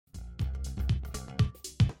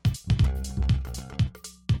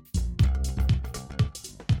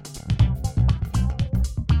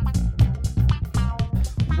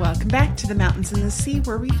Welcome back to the Mountains and the Sea,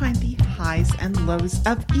 where we find the highs and lows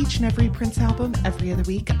of each and every Prince album every other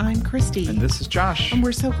week. I'm Christy. And this is Josh. And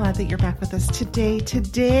we're so glad that you're back with us today.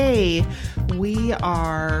 Today, we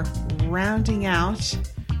are rounding out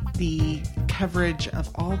the coverage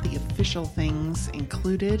of all the official things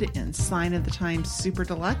included in Sign of the Times Super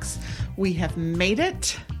Deluxe. We have made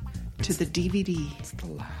it to the DVD. It's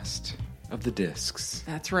the last of the discs.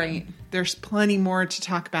 That's right. There's plenty more to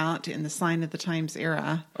talk about in the Sign of the Times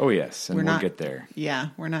era. Oh, yes. And we'll get there. Yeah,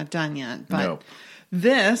 we're not done yet. But no.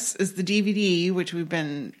 This is the DVD, which we've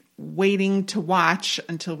been waiting to watch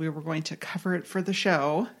until we were going to cover it for the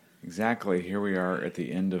show. Exactly. Here we are at the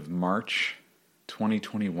end of March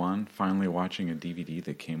 2021, finally watching a DVD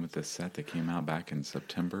that came with this set that came out back in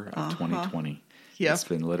September of 2020. Yep. It's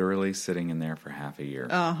been literally sitting in there for half a year.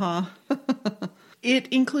 It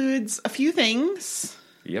includes a few things.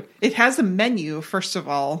 Yep. It has a menu, first of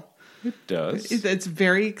all. It does. It's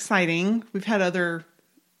very exciting. We've had other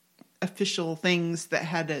official things that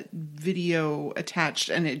had a video attached,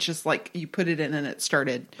 and it just like you put it in and it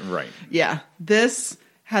started. Right. Yeah. This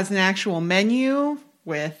has an actual menu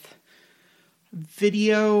with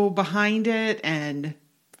video behind it and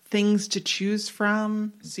things to choose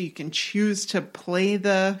from. So you can choose to play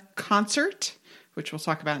the concert, which we'll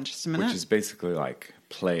talk about in just a minute. Which is basically like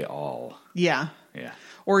play all. Yeah. Yeah.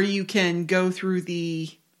 Or you can go through the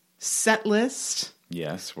set list.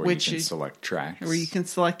 Yes, where you can select tracks. Where you can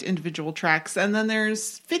select individual tracks. And then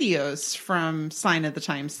there's videos from Sign of the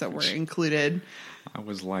Times that were included. I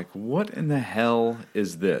was like, what in the hell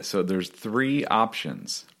is this? So there's three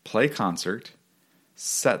options. Play concert,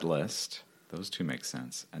 set list. Those two make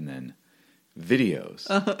sense. And then videos.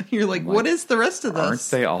 You're like, what is the rest of this? Aren't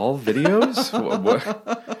they all videos?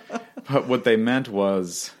 But what they meant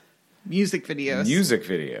was... music videos. Music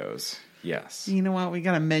videos. Yes. You know what? We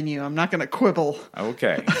got a menu. I'm not going to quibble.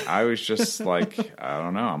 Okay. I was just like, I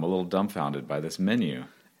don't know. I'm a little dumbfounded by this menu.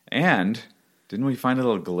 And didn't we find a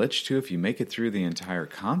little glitch too? If you make it through the entire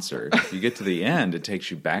concert, if you get to the end, it takes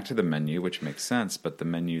you back to the menu, which makes sense, but the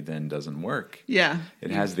menu then doesn't work. Yeah.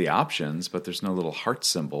 It has the options, but there's no little heart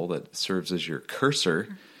symbol that serves as your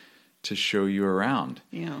cursor to show you around.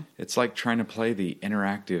 Yeah. It's like trying to play the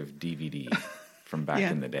interactive DVD from back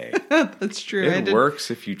in the day. That's true. It works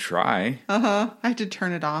if you try. I had to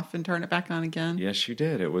turn it off and turn it back on again. Yes, you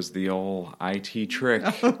did. It was the old IT trick.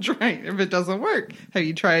 That's right. If it doesn't work, have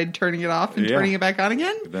you tried turning it off and turning it back on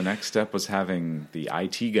again? The next step was having the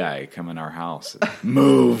IT guy come in our house.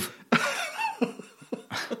 Move!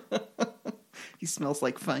 He smells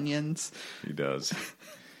like Funyuns. He does.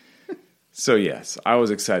 So yes, I was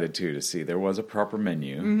excited too to see there was a proper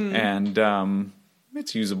menu. And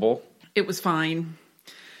it's usable. It was fine.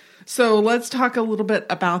 So let's talk a little bit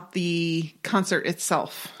about the concert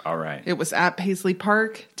itself. All right. It was at Paisley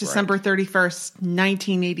Park, December 31st,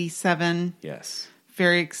 1987. Yes.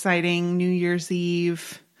 Very exciting. New Year's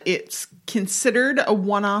Eve. It's considered a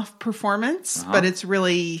one-off performance, but it's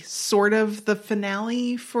really sort of the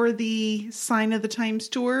finale for the Sign of the Times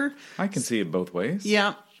tour. I can see it both ways.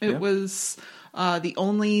 Yeah. It was the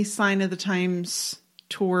only Sign of the Times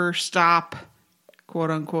tour stop, quote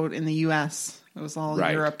unquote, in the U.S. It was all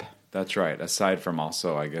Europe. That's right. Aside from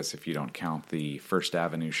also, I guess, if you don't count the First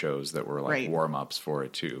Avenue shows that were like warm-ups for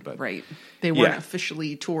it too. But they weren't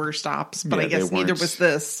officially tour stops, but I guess neither was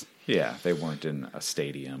this. Yeah, they weren't in a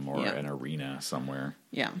stadium or an arena somewhere.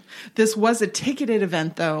 Yeah. This was a ticketed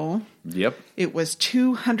event, though. Yep. It was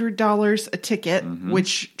 $200 a ticket,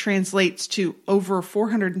 which translates to over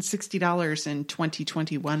 $460 in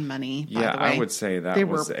 2021 money, by the way. I would say that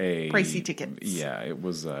was a pricey tickets. Yeah, it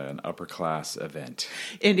was an upper-class event.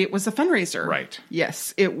 And it was a fundraiser. Right.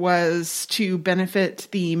 Yes, it was to benefit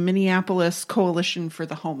the Minneapolis Coalition for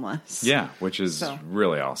the Homeless. Yeah, which is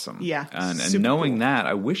really awesome. Yeah, and knowing that,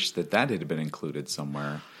 I wish that had been included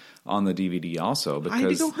somewhere on the DVD also,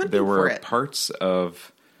 because there were parts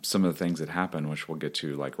of some of the things that happen, which we'll get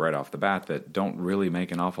to like right off the bat, that don't really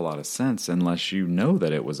make an awful lot of sense unless you know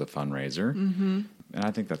that it was a fundraiser. Mm-hmm. And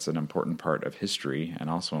I think that's an important part of history, and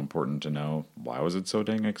also important to know, why was it so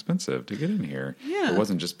dang expensive to get in here? Yeah. It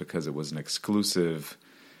wasn't just because it was an exclusive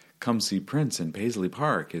come see Prince in Paisley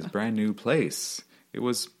Park, his brand new place. It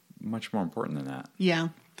was much more important than that. Yeah.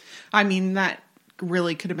 I mean, that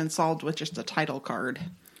really could have been solved with just a title card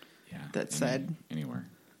that said anywhere,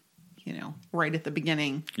 right at the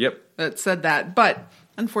beginning. Yep. That said that. But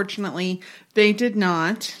unfortunately, they did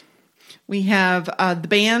not. We have the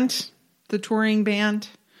band, the touring band.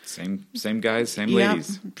 Same guys, same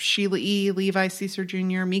ladies. Sheila E., Levi Caesar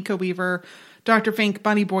Jr., Miko Weaver, Dr. Fink,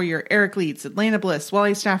 Bonnie Boyer, Eric Leeds, Atlanta Bliss,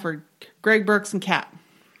 Wally Stafford, Greg Brooks, and Kat.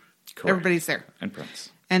 Correct. Everybody's there. And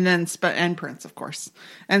Prince. And then, and Prince, of course.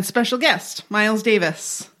 And special guest, Miles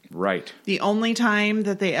Davis. Right. The only time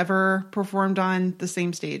that they ever performed on the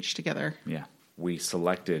same stage together. Yeah. We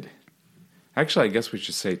selected... Actually, I guess we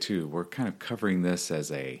should say, too, we're kind of covering this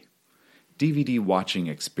as a DVD watching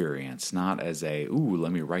experience, not as a,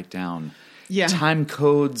 let me write down time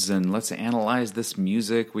codes and let's analyze this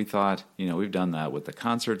music. We thought, we've done that with the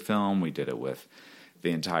concert film. We did it with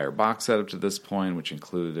the entire box set up to this point, which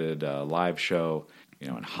included a live show,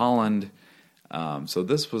 in Holland. So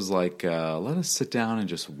this was like, let us sit down and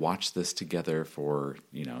just watch this together for,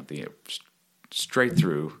 the straight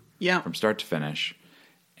through from start to finish,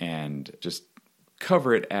 and just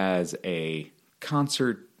cover it as a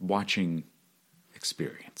concert watching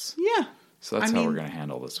experience. Yeah. So that's how we're going to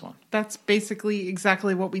handle this one. That's basically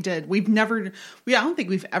exactly what we did. I don't think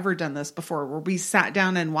we've ever done this before, where we sat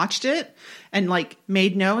down and watched it and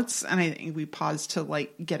made notes. And I think we paused to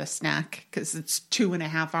get a snack because it's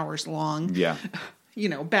 2.5 hours long. Yeah.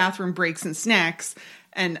 Bathroom breaks and snacks.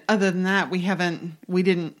 And other than that, we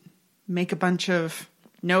didn't make a bunch of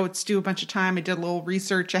notes, do a bunch of time. I did a little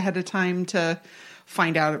research ahead of time to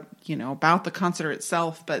find out, about the concert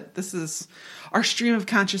itself. But this is our stream of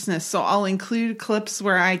consciousness. So I'll include clips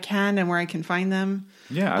where I can and where I can find them.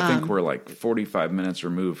 Yeah, I think we're 45 minutes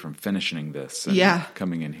removed from finishing this and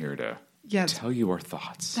coming in here to tell you our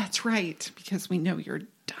thoughts. That's right, because we know you're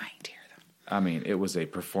dying to hear them. I mean, it was a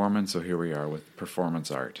performance, so here we are with performance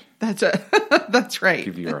art. That's right.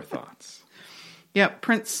 Give you our thoughts. Yep,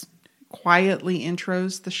 Prince quietly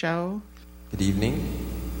intros the show. Good evening.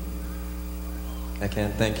 I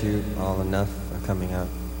can't thank you all enough for coming out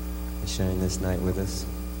and sharing this night with us.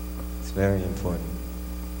 It's very important.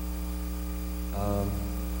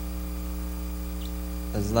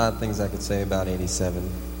 There's a lot of things I could say about 87,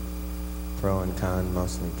 pro and con,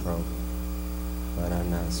 mostly pro, but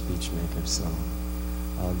I'm not a speech maker, so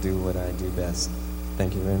I'll do what I do best.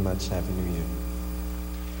 Thank you very much. Happy New Year.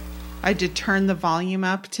 I did turn the volume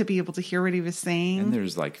up to be able to hear what he was saying. And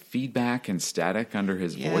there's feedback and static under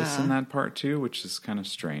his voice in that part too, which is kind of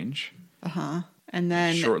strange. Uh-huh. And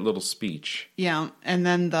then short little speech. Yeah. And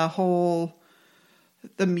then the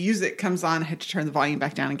music comes on. I had to turn the volume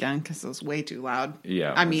back down again because it was way too loud.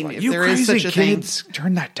 Yeah. I mean, if there is such a kids,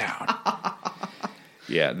 turn that down.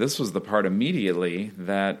 Yeah, this was the part immediately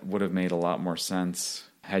that would have made a lot more sense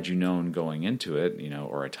had you known going into it,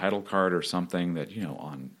 or a title card or something that,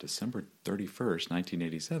 on December 31st,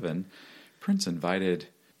 1987, Prince invited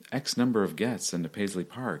X number of guests into Paisley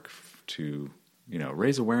Park to,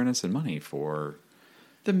 raise awareness and money for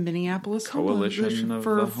the Minneapolis Coalition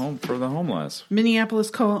for the Homeless. Minneapolis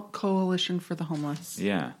Coalition for the Homeless.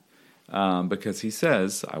 Yeah. Because he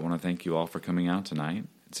says, I want to thank you all for coming out tonight.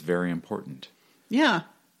 It's very important. Yeah.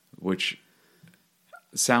 Which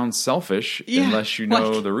sounds selfish unless you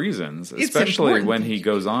know the reasons, especially when he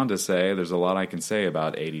goes on to say, there's a lot I can say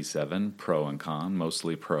about 87, pro and con,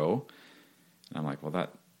 mostly pro. And I'm like, well,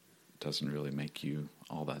 that doesn't really make you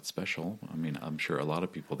all that special. I mean, I'm sure a lot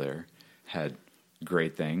of people there had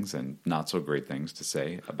great things and not so great things to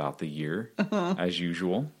say about the year, as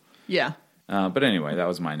usual. Yeah. But anyway, that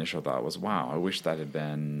was my initial thought was, wow, I wish that had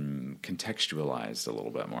been contextualized a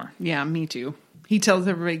little bit more. Yeah, me too. He tells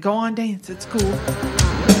everybody, go on, dance. It's cool.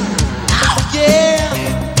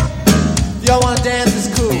 Yeah. Y'all want to dance?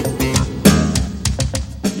 It's cool.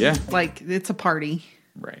 Yeah. It's a party.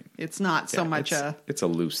 Right. It's not so much it's a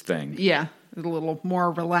loose thing. Yeah. A little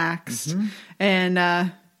more relaxed. Mm-hmm.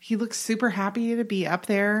 And he looks super happy to be up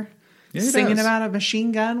there singing about a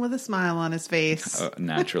machine gun with a smile on his face.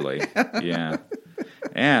 Naturally. Yeah.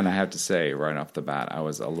 And I have to say, right off the bat, I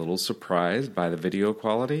was a little surprised by the video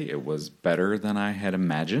quality. It was better than I had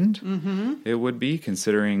imagined it would be,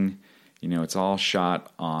 considering, it's all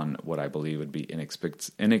shot on what I believe would be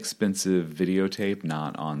inexpensive videotape,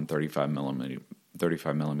 not on 35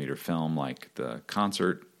 millimeter film like the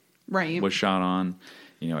concert was shot on.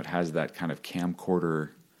 It has that kind of camcorder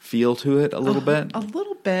feel to it a little bit. A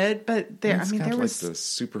little bit, but there was the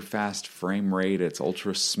super fast frame rate. It's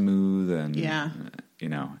ultra smooth and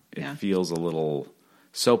it feels a little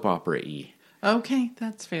soap opera-y. Okay,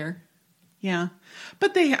 that's fair. Yeah.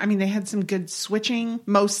 But they had some good switching.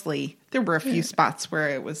 Mostly. There were a few spots where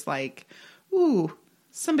it was like, ooh,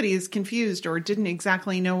 somebody is confused or didn't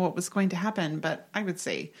exactly know what was going to happen. But I would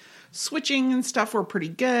say switching and stuff were pretty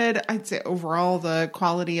good. I'd say overall the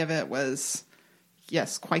quality of it was,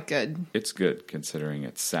 yes, quite good. It's good considering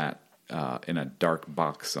it sat in a dark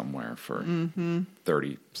box somewhere for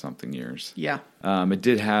 30-something years. Yeah. It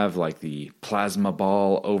did have the plasma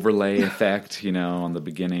ball overlay effect, on the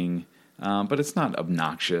beginning. But it's not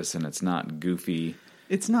obnoxious and it's not goofy.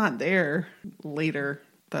 It's not there later.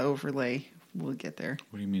 the overlay. We'll get there.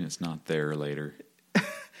 What do you mean it's not there later?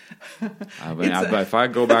 If I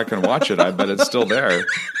go back and watch it, I bet it's still there.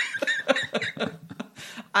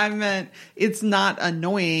 I meant it's not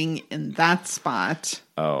annoying in that spot.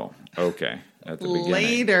 Oh, okay. At the beginning.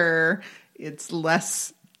 Later, it's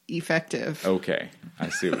less effective. Okay, I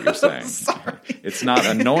see what you're saying. It's not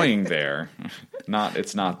annoying there.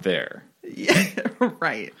 It's not there. Yeah,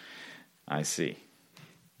 right. I see.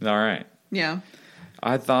 All right. Yeah.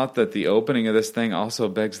 I thought that the opening of this thing also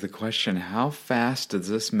begs the question, how fast does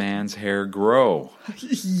this man's hair grow?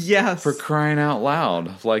 Yes. For crying out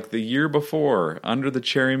loud. Like the year before, Under the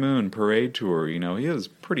Cherry Moon parade tour, he has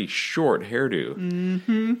pretty short hairdo.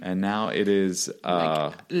 Mm-hmm. And now it is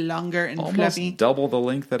longer and almost fluffy. double the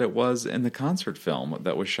length that it was in the concert film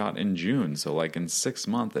that was shot in June. So like in 6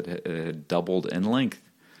 months, it had doubled in length.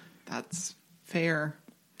 That's fair.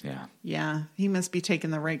 Yeah. Yeah. He must be taking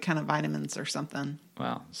the right kind of vitamins or something.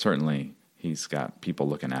 Well, certainly he's got people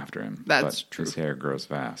looking after him. That's true. His hair grows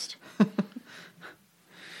fast.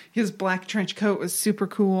 His black trench coat was super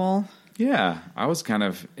cool. Yeah. I was kind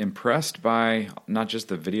of impressed by not just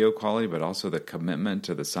the video quality, but also the commitment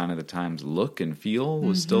to the Sign of the Times look and feel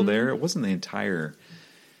was still there. It wasn't the entire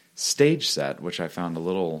stage set, which I found a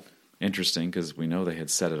little interesting because we know they had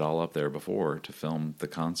set it all up there before to film the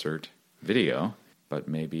concert video. But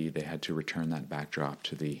maybe they had to return that backdrop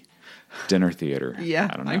to the dinner theater. Yeah,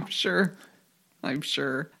 I don't know. I'm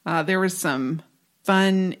sure. There was some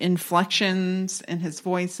fun inflections in his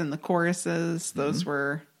voice in the choruses. That's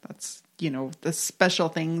the special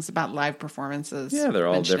things about live performances. Yeah, they're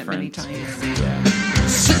all Mentioned different. It many times. Yeah.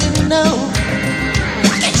 Sitting now,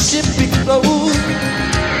 ship explodes.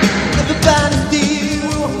 Everybody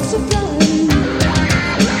feels so blind.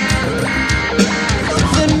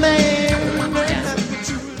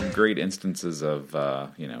 Great instances of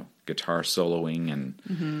guitar soloing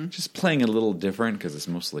and just playing a little different because it's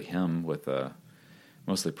mostly him with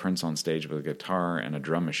mostly Prince on stage with a guitar and a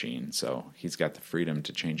drum machine, so he's got the freedom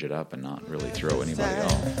to change it up and not really throw anybody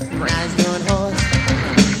off.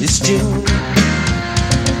 It's June.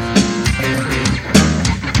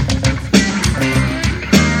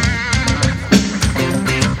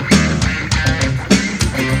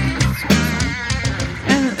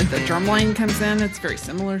 Drumline comes in. It's very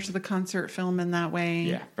similar to the concert film in that way.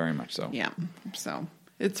 Yeah, very much so. Yeah, so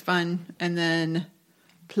it's fun. And then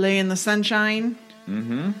Play in the Sunshine.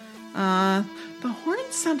 Mm-hmm. The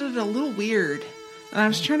horns sounded a little weird. And I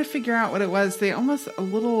was trying to figure out what it was. They almost a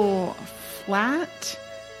little flat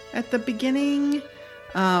at the beginning.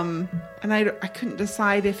 And I couldn't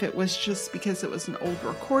decide if it was just because it was an old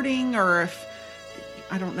recording or if...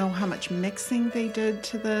 I don't know how much mixing they did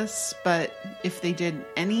to this, but if they did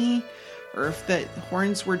any, or if the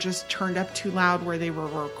horns were just turned up too loud where they were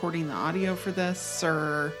recording the audio for this,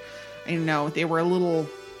 or I don't know, they were a little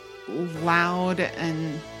loud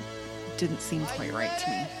and didn't seem quite right to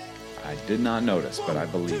me. I did not notice, but I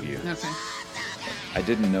believe you. Okay. I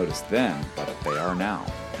didn't notice then, but they are now.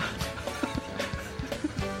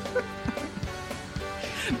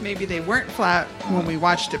 Maybe they weren't flat when we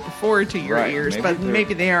watched it before to your ears, but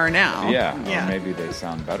maybe they are now. Yeah, or maybe they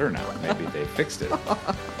sound better now. Maybe they fixed it.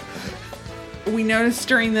 We noticed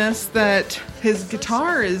during this that his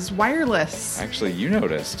guitar is wireless. Actually, you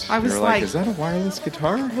noticed. I was like, is that a wireless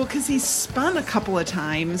guitar? Well, because he spun a couple of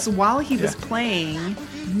times while he was playing.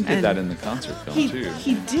 He did that in the concert film, too.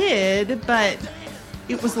 He did, but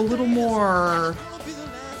it was a little more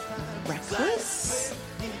reckless.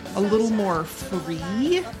 A little more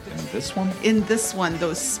free. In this one? In this one,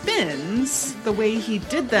 those spins, the way he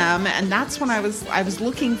did them, and that's when I was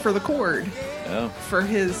looking for the chord for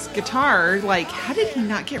his guitar. Like, how did he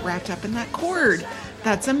not get wrapped up in that chord?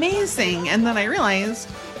 That's amazing. And then I realized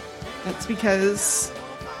that's because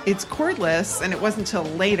it's cordless, and it wasn't until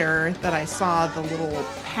later that I saw the little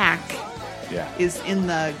pack is in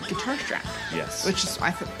the guitar strap. Yes. Which is,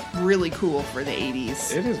 I thought, really cool for the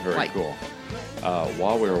 80s. It is very cool.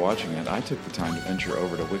 While we were watching it, I took the time to venture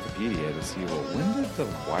over to Wikipedia to see, when did the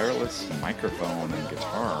wireless microphone and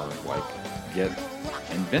guitar, get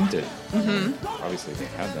invented? Mm-hmm. Obviously, they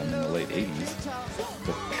had them in the late 80s.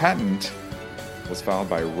 The patent was filed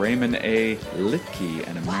by Raymond A. Littke,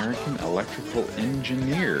 an American electrical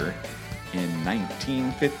engineer, in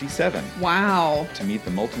 1957. Wow. To meet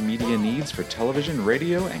the multimedia needs for television,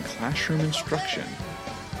 radio, and classroom instruction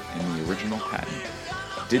in the original patent.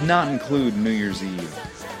 Did not include New Year's Eve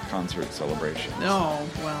concert celebrations. No,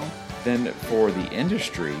 well. Then for the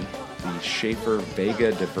industry, the Schaefer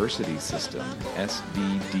Vega Diversity System,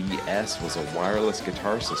 SVDS, was a wireless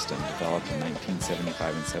guitar system developed in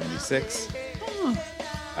 1975 and 76.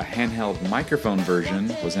 A handheld microphone version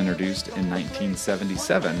was introduced in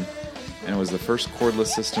 1977, and it was the first cordless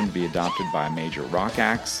system to be adopted by a major rock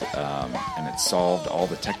acts, and it solved all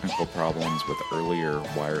the technical problems with earlier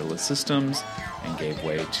wireless systems and gave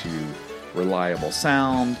way to reliable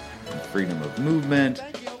sound and freedom of movement,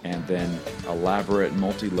 and then elaborate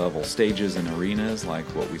multi-level stages and arenas like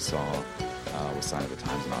what we saw with Sign of the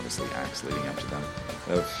Times and obviously acts leading up to them.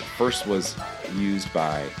 The first was used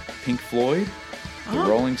by Pink Floyd, the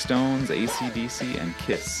Rolling Stones, AC/DC, and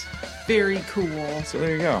Kiss. Very cool. So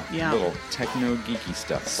there you go. Yeah. A little techno-geeky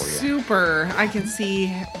stuff for you. Super. I can see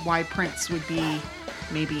why Prince would be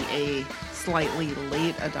maybe a slightly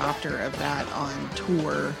late adopter of that on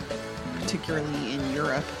tour, particularly in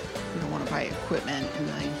Europe. You don't want to buy equipment in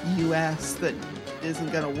the U.S. that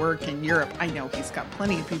isn't going to work in Europe. I know he's got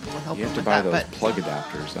plenty of people to help him with that. You have to buy those plug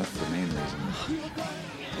adapters. That's the main reason.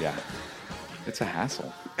 Yeah. It's a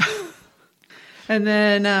hassle. And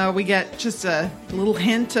then we get just a little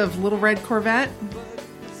hint of Little Red Corvette.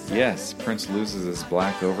 Yes, Prince loses his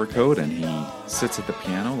black overcoat and he sits at the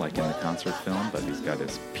piano like in the concert film, but he's got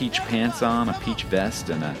his peach pants on, a peach vest,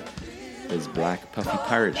 and his black puffy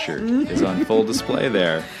pirate shirt is on full display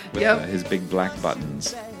there with his big black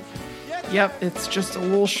buttons. Yep, it's just a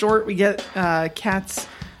little short. We get Cat's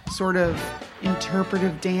sort of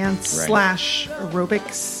interpretive dance /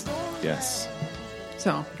 aerobics. Yes.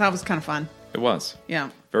 So that was kind of fun. It was. Yeah.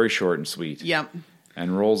 Very short and sweet. Yep.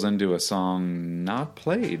 And rolls into a song not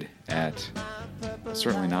played at,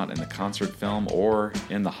 certainly not in the concert film or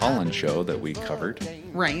in the Holland show that we covered.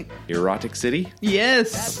 Right. Erotic City.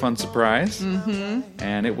 Yes. A fun surprise. Mm-hmm.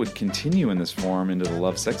 And it would continue in this form into the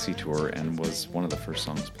Love Sexy tour and was one of the first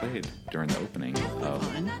songs played during the opening of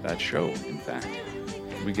that show, in fact.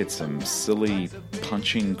 We get some silly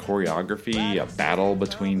punching choreography, a battle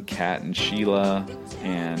between Kat and Sheila,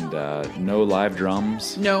 and no live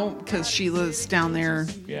drums. No, because Sheila's down there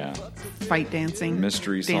fight dancing.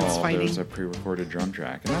 Mystery dance solved. Fighting. There's a pre-recorded drum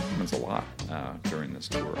track. And that happens a lot during this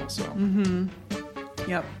tour also. Mm-hmm.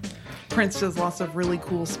 Yep. Prince does lots of really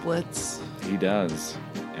cool splits. He does.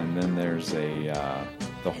 And then there's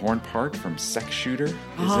the horn part from Sex Shooter is in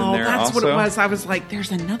there also. Oh, that's what it was. I was like,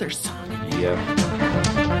 there's another song in there. Yep.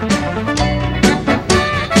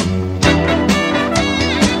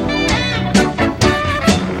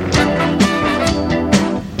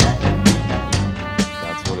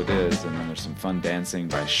 That's what it is. And then there's some fun dancing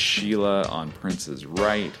by Sheila on Prince's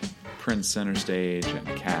right, Prince center stage, and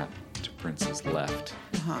Kat to Prince's left.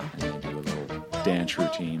 And they do a little dance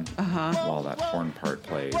routine while that horn part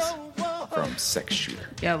plays from Sex Shooter.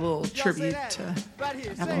 Yeah, a little tribute to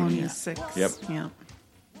Apollonia 6. Yep. Yeah.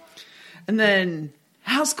 And then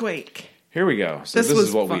Housequake. Here we go. So this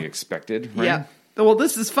is what we expected, right? Yeah. Well,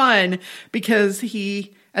 this is fun because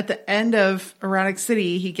he, at the end of Erotic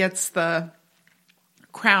City, he gets the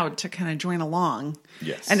crowd to kind of join along.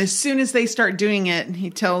 Yes. And as soon as they start doing it, he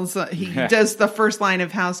tells, he does the first line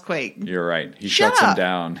of Housequake. You're right. He shuts him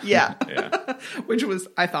down. Yeah. Which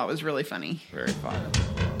I thought was really funny. Very fun.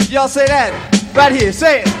 Y'all say that right here.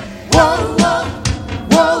 Say it. Whoa, whoa,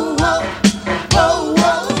 whoa, whoa, whoa,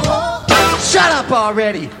 whoa, whoa. Shut up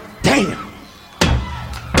already. Damn.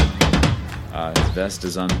 His vest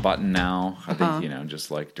is unbuttoned now. I think,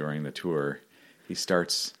 just like during the tour, he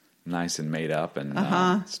starts nice and made up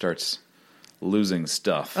and starts losing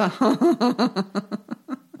stuff.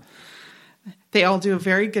 They all do a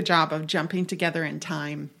very good job of jumping together in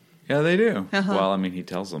time. Yeah, they do. Well, I mean, he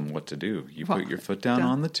tells them what to do. You put your foot down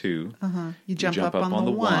on the 2. You jump up on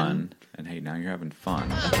the 1. And hey, now you're having fun.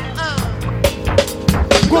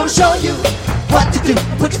 Gonna show you what to do.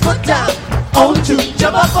 Put your foot down on the 2.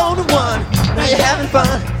 Jump up on the 1. Now you're having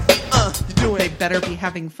fun. You're doing They better be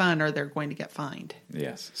having fun or they're going to get fined.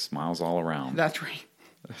 Yes, smiles all around. That's right.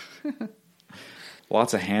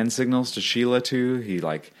 Lots of hand signals to Sheila, too. He,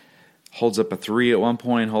 holds up a 3 at one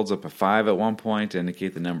point, holds up a 5 at one point to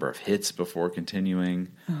indicate the number of hits before continuing.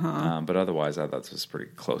 But otherwise, I thought this was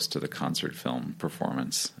pretty close to the concert film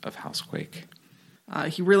performance of Housequake.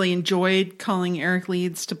 He really enjoyed calling Eric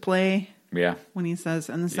Leeds to play. Yeah. When he says,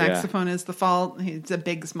 and the saxophone is the fault, it's a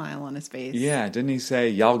big smile on his face. Yeah, didn't he say,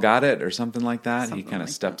 y'all got it, or something like that? He kind of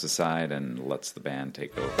steps aside and lets the band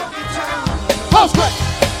take over. Housequake!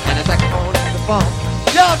 And the saxophone and the fault.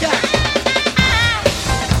 Y'all got it!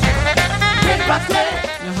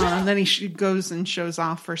 And then he goes and shows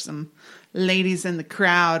off for some ladies in the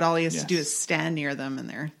crowd. All he has to do is stand near them, and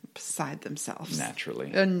they're beside themselves. Naturally.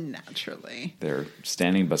 Naturally. They're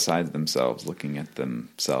standing beside themselves, looking at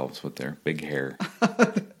themselves with their big hair.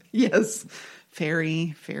 Yes.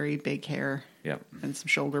 Very, very big hair. Yep. And some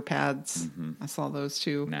shoulder pads. I saw those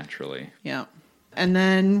too. Naturally. Yeah. And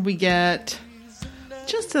then we get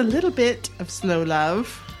just a little bit of Slow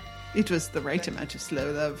Love. It was the right amount of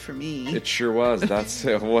slow love for me. It sure was. That's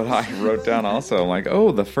what I wrote down also. I'm like,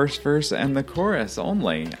 oh, the first verse and the chorus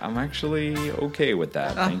only. I'm actually okay with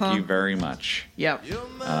that. Thank you very much. Yep.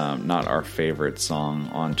 Not our favorite song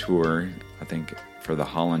on tour. I think for the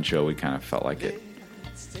Holland show, we kind of felt like it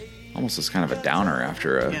almost was kind of a downer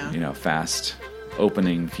after a fast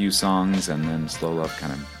opening few songs, and then Slow Love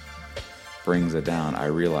kind of brings it down. I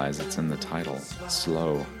realize it's in the title,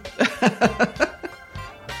 Slow.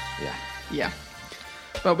 Yeah.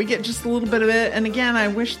 But we get just a little bit of it. And again, I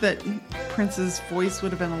wish that Prince's voice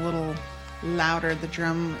would have been a little louder. The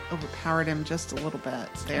drum overpowered him just a little bit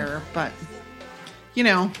there. But,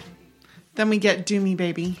 then we get Do Me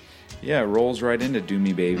Baby. Yeah, it rolls right into Do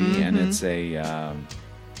Me Baby. And it's a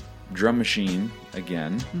drum machine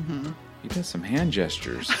again. Mm-hmm. He does some hand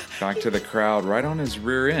gestures back to the crowd right on his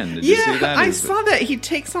rear end. Did you see that? I saw that. He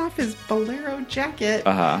takes off his bolero jacket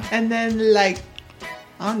and then, I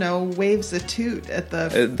don't know, waves a toot at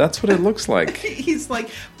the... That's what it looks like. He's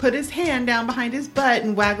put his hand down behind his butt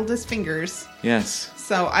and waggled his fingers. Yes.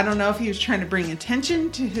 So I don't know if he was trying to bring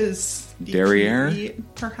attention to his... derriere?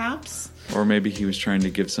 Perhaps. Or maybe he was trying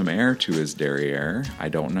to give some air to his derriere. I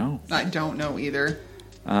don't know. I don't know either.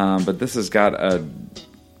 But this has got a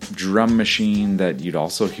drum machine that you'd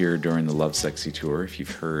also hear during the Love Sexy tour. If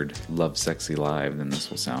you've heard Love Sexy live, then this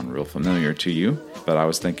will sound real familiar to you. But I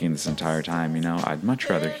was thinking this entire time, I'd much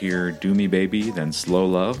rather hear Do Me Baby than Slow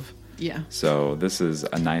Love. Yeah. So this is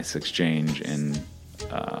a nice exchange and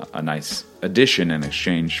a nice addition in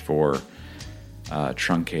exchange for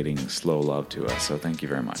truncating Slow Love to us. So thank you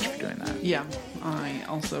very much for doing that. Yeah, I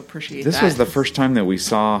also appreciate that. This was the first time that we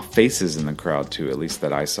saw faces in the crowd, too, at least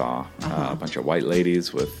that I saw. A bunch of white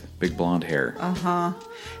ladies with big blonde hair.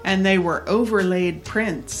 And they were overlaid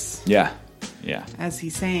Prince. Yeah. As he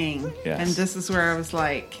sang. Yes. And this is where I was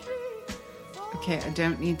like, okay, I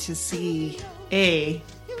don't need to see, A,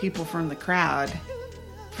 people from the crowd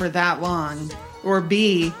for that long, or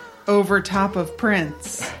B, over top of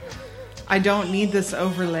Prince. I don't need this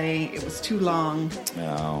overlay. It was too long.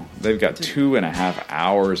 No, they've got 2.5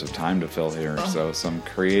 hours of time to fill here. So some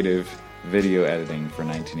creative video editing for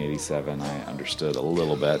 1987. I understood a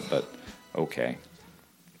little bit, but okay.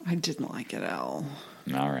 I didn't like it at all.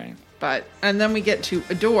 All right. And then we get to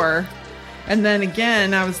Adore. And then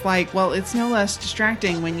again, I was like, well, it's no less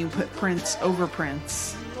distracting when you put Prince over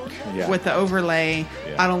Prince. Yeah. With the overlay.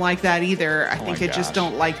 Yeah. I don't like that either. I think I gosh. just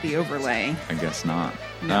don't like the overlay. I guess not.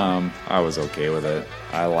 No. I was okay with it.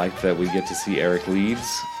 I like that we get to see Eric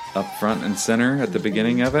Leeds up front and center at the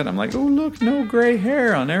beginning of it. I'm like, oh, look, no gray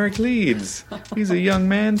hair on Eric Leeds. He's a young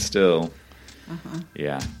man still.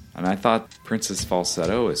 Yeah. And I thought Prince's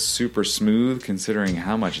falsetto is super smooth considering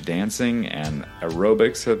how much dancing and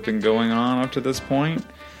aerobics have been going on up to this point.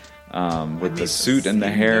 With the suit and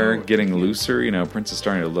the hair getting looser, Prince is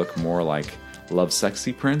starting to look more like Love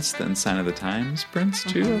Sexy Prince than Sign of the Times Prince,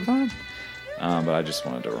 too, I thought. But I just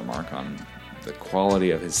wanted to remark on the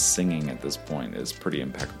quality of his singing at this point is pretty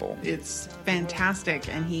impeccable. It's fantastic,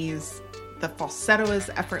 and the falsetto is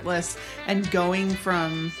effortless, and going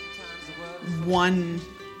from one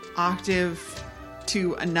octave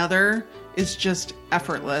to another is just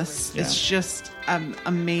effortless. Yeah. It's just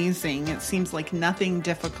amazing. It seems like nothing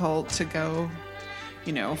difficult to go,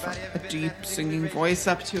 from a deep singing voice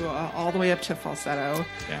up to all the way up to falsetto.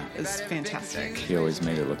 Yeah, is fantastic. He always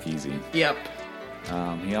made it look easy. Yep.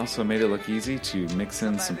 He also made it look easy to mix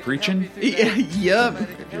in some preaching. Yeah. Yep.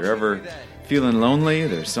 If you're ever feeling lonely,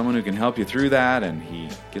 there's someone who can help you through that, and he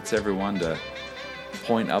gets everyone to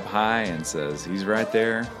point up high and says he's right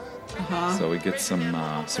there. So we get some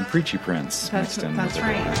preachy Prince mixed in. That's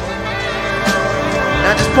right.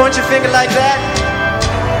 Now just point your finger like that.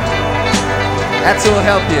 That's who'll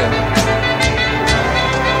help you.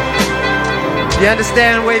 You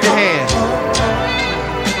understand? Wave your hand.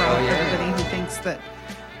 For everybody who thinks that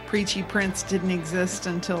preachy Prince didn't exist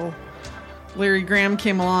until Larry Graham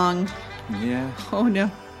came along. Yeah. Oh no,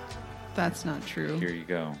 that's not true. Here you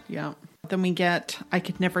go. Yeah. Then we get I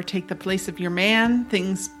Could Never Take the Place of Your Man.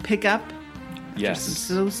 Things pick up. Yes. Some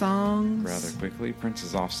slow songs. Rather quickly. Prince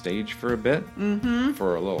is off stage for a bit. Mm-hmm.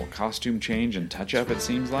 For a little costume change and touch-up, it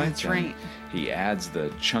seems like. That's right. He adds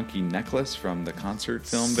the chunky necklace from the concert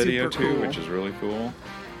film video, too, cool. which is really cool.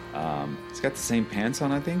 He's got the same pants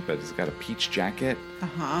on, I think, but he's got a peach jacket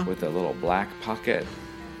with a little black pocket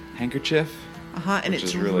handkerchief. And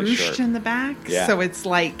it's really ruched short. in the back. Yeah. So it's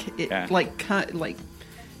like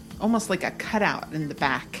almost like a cutout in the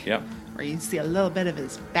back. Yep. where you see a little bit of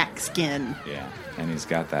his back skin. Yeah, and he's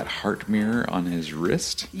got that heart mirror on his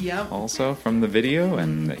wrist. Yep. Also from the video,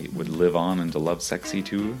 and it would live on into Love Sexy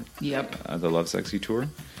too. Yep. The Love Sexy tour.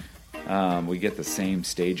 We get the same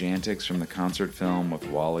stage antics from the concert film with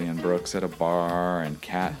Wally and Brooks at a bar, and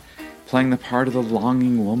Kat playing the part of the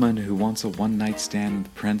longing woman who wants a one-night stand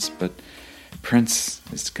with Prince, but Prince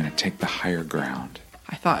is going to take the higher ground.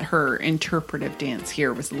 I thought her interpretive dance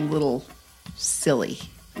here was a little silly.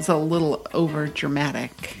 It's a little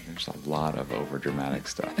over-dramatic. There's a lot of over-dramatic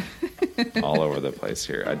stuff all over the place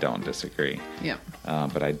here. I don't disagree. Yeah.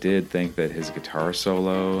 But I did think that his guitar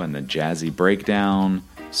solo and the jazzy breakdown,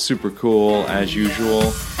 super cool as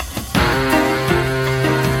usual.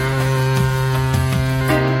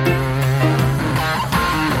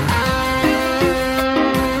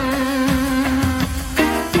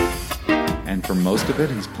 For most of it,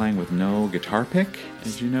 he's playing with no guitar pick.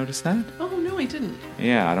 Did you notice that? Oh, no, I didn't.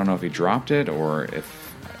 Yeah, I don't know if he dropped it or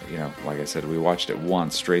if, like I said, we watched it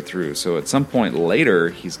once straight through. So at some point later,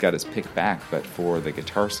 he's got his pick back, but for the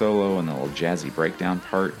guitar solo and the little jazzy breakdown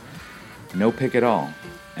part, no pick at all.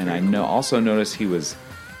 And I also noticed he was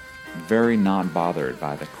very not bothered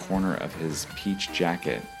by the corner of his peach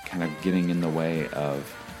jacket kind of getting in the way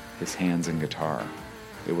of his hands and guitar.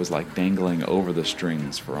 It was like dangling over the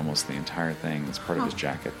strings for almost the entire thing as part of his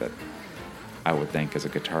jacket that I would think as a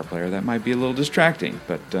guitar player that might be a little distracting,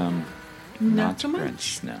 but not so much.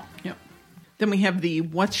 Prince, no. Yep. Then we have the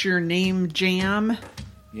What's Your Name jam.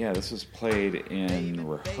 Yeah, this was played in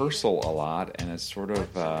rehearsal a lot, and it's sort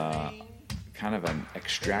of kind of an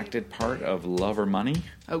extracted part of Love or Money.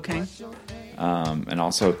 Okay. And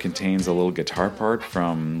also contains a little guitar part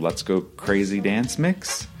from Let's Go Crazy Dance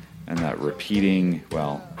Mix. And that repeating,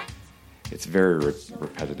 well, it's very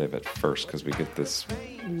repetitive at first because we get this,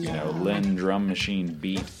 Lynn drum machine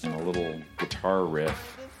beat and a little guitar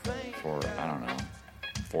riff for,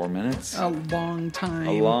 4 minutes? A long time.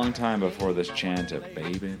 A long time before this chant of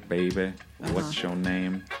baby, baby, what's your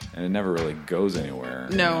name? And it never really goes anywhere.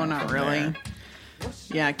 No, not really. There.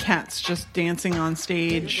 Yeah, Kat's just dancing on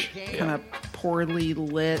stage, kind of poorly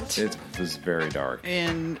lit. It was very dark.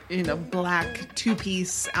 And in a black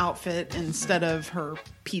two-piece outfit instead of her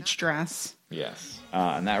peach dress. Yes.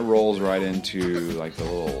 And that rolls right into, like, the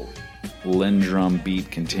little Lynn drum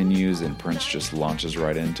beat continues, and Prince just launches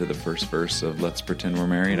right into the first verse of Let's Pretend We're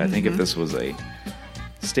Married. I think if this was a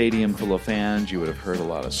stadium full of fans, you would have heard a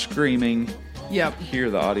lot of screaming. Yep. Here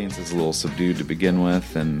the audience is a little subdued to begin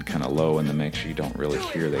with and kind of low in the mix. You don't really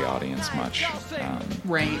hear the audience much.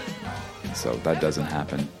 Right. So that doesn't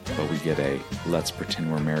happen. But we get a Let's Pretend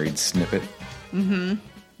We're Married snippet. Mm-hmm.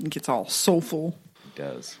 It gets all soulful. It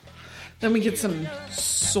does. Then we get some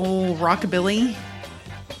soul rockabilly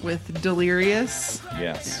with Delirious.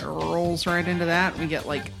 Yes. It rolls right into that. We get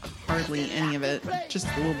like hardly any of it. Just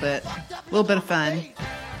a little bit. A little bit of fun.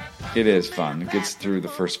 It is fun. It gets through the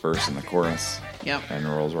first verse and the chorus. Yep. And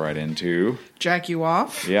rolls right into Jack You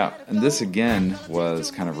Off. Yeah. And this again was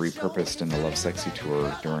kind of repurposed in the Love Sexy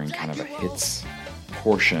tour during kind of a hits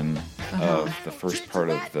portion of the first part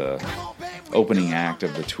of the opening act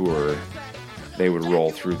of the tour. They would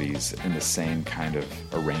roll through these in the same kind of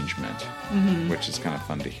arrangement, which is kind of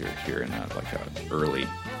fun to hear here in an early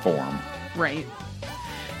form. Right.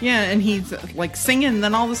 Yeah, and he's like singing, and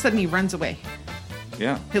then all of a sudden he runs away.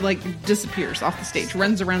 Yeah. He like disappears off the stage,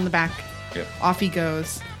 runs around the back. Yep. Off he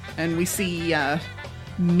goes. And we see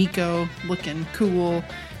Miko looking cool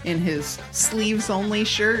in his sleeves-only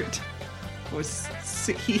shirt.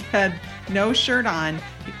 He had no shirt on,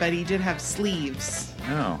 but he did have sleeves.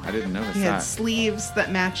 No, I didn't notice that. He had sleeves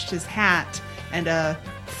that matched his hat and a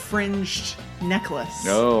fringed necklace.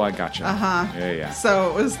 Oh, I gotcha. Uh-huh. Yeah.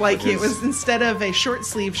 So it was like it was instead of a short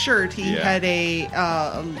sleeve shirt, he had a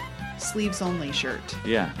sleeves only shirt.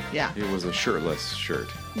 Yeah. Yeah. It was a shirtless shirt.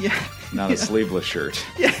 Yeah. Not a sleeveless shirt.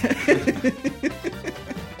 Yeah.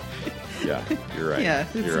 Yeah, you're right. Yeah,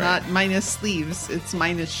 it's not minus sleeves, it's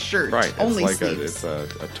minus shirt. Right. Only it's like sleeves. It's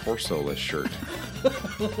a torso-less shirt.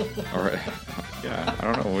 All right. Yeah, I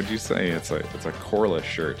don't know. What'd you say? It's a coreless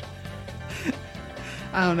shirt.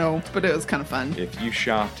 I don't know, but it was kind of fun. If you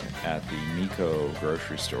shopped at the Miko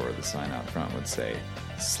grocery store, the sign out front would say,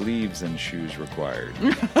 sleeves and shoes required.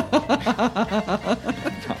 Not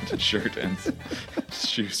a shirt and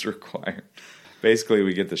shoes required. Basically,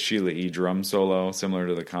 we get the Sheila E. drum solo, similar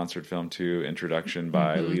to the concert film 2, introduction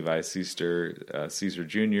by Levi Caesar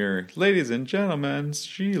Jr. Ladies and gentlemen,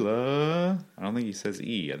 Sheila. I don't think he says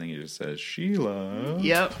E. I think he just says Sheila.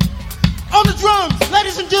 Yep. On the drums,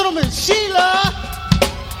 ladies and gentlemen, Sheila.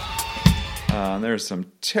 There's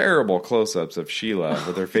some terrible close-ups of Sheila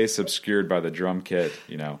with her face obscured by the drum kit.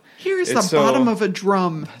 Here's the bottom of a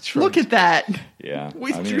drum. Right. Look at that. Yeah,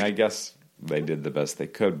 I guess they did the best they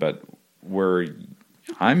could, but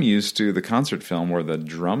I'm used to the concert film where the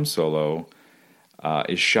drum solo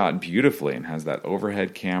is shot beautifully and has that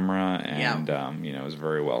overhead camera and is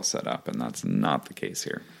very well set up, and that's not the case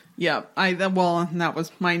here. Yeah, that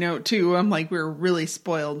was my note too. I'm like, we were really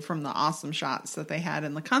spoiled from the awesome shots that they had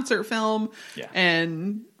in the concert film. Yeah.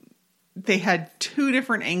 And they had two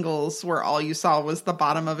different angles where all you saw was the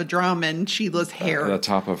bottom of a drum and Sheila's hair. The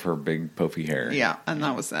top of her big poofy hair. Yeah, and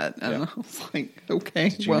that was it. And I was like, okay.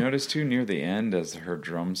 Did you notice too, near the end, as her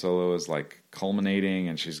drum solo is like culminating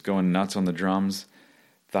and she's going nuts on the drums,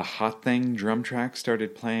 the Hot Thing drum track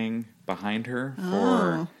started playing behind her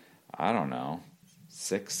for, I don't know,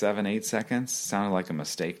 6, 7, 8 seconds. Sounded like a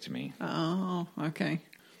mistake to me. Oh, okay.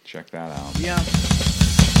 Check that out. Yeah.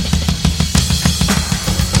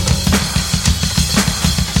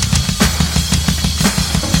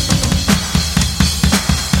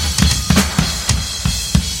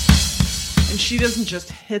 And she doesn't just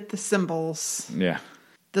hit the cymbals. Yeah.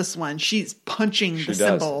 This one, she's punching the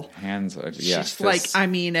cymbal. Hands, she's fists.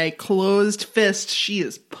 A closed fist. She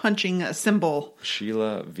is punching a cymbal.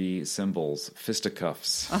 Sheila v. Cymbals,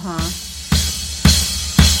 fisticuffs. Yeah.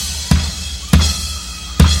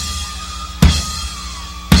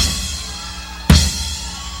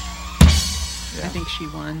 I think she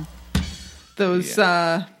won. Those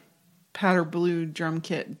powder blue drum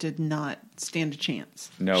kit did not stand a chance.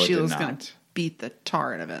 No, it did not. Gonna beat the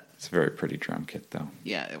tar out of it. It's a very pretty drum kit, though.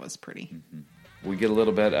 Yeah, it was pretty. Mm-hmm. We get a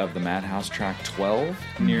little bit of the Madhouse track 12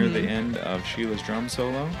 near the end of Sheila's drum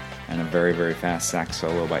solo, and a very, very fast sax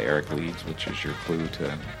solo by Eric Leeds, which is your clue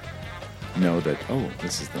to know that,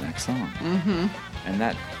 this is the next song. Mm-hmm. And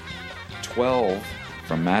that 12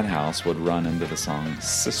 from Madhouse would run into the song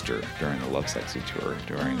Sister during the Lovesexy tour,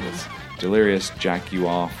 during this delirious Jack You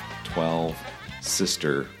Off 12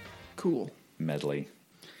 Sister medley.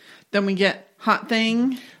 Then we get Hot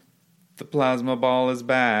Thing. The plasma ball is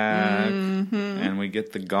back. Mm-hmm. And we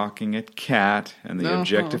get the gawking at Kat and the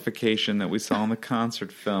objectification that we saw in the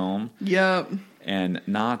concert film. Yep. And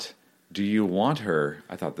not, do you want her?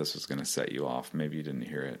 I thought this was going to set you off. Maybe you didn't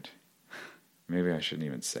hear it. Maybe I shouldn't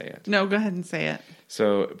even say it. No, go ahead and say it.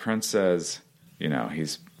 So Prince says,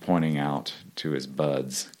 he's pointing out to his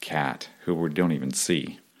buds, Kat, who we don't even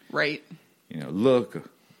see. Right. Look.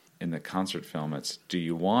 In the concert film, it's, do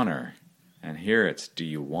you want her? And here it's, do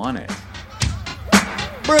you want it?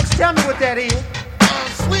 Brooks, tell me what that is.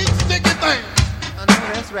 Sweet, sticky thing. I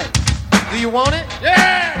know that's right. Do you want it?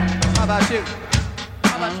 Yeah! How about you?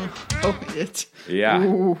 It. Yeah.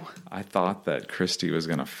 Ooh. I thought that Christy was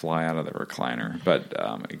going to fly out of the recliner, but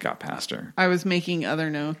it got past her. I was making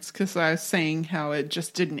other notes because I was saying how it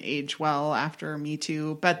just didn't age well after Me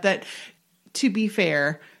Too. But that, to be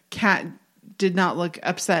fair, Kat did not look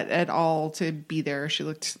upset at all to be there. She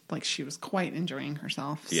looked like she was quite enjoying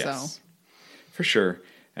herself. Yes, so. For sure.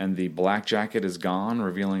 And the black jacket is gone,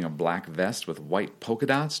 revealing a black vest with white polka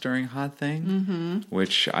dots during Hot Thing,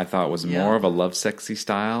 which I thought was more of a Lovesexy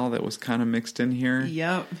style that was kind of mixed in here.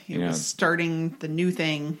 Yep. He was starting the new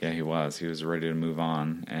thing. Yeah, he was. He was ready to move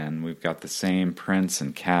on. And we've got the same Prince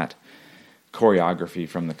and Kat choreography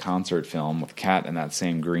from the concert film, with Kat in that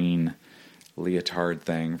same green leotard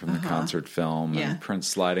thing from the concert film, and Prince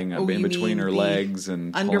sliding up in between her legs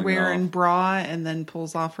and underwear and bra, and then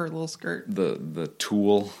pulls off her little skirt. The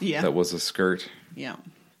tulle that was a skirt. Yeah.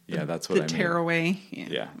 Yeah, that's what I mean. The tearaway.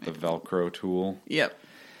 Yeah, the Velcro tulle. Yep.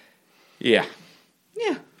 Yeah.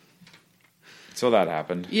 Yeah. So that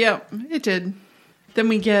happened. Yep, it did. Then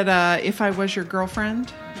we get If I Was Your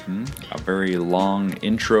Girlfriend. A very long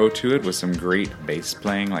intro to it with some great bass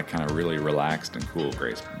playing, like kind of really relaxed and cool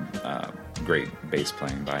great bass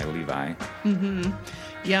playing by Levi.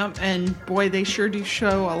 Yep, and boy, they sure do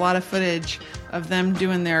show a lot of footage of them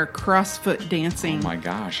doing their CrossFit dancing. Oh my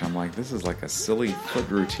gosh, I'm like, this is like a silly foot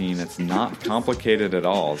routine. It's not complicated at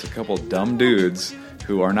all. It's a couple dumb dudes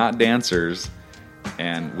who are not dancers,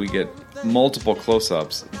 and we get multiple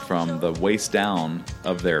close-ups from the waist down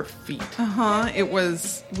of their feet.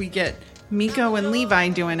 We get Miko and Levi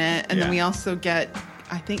doing it, and then we also get,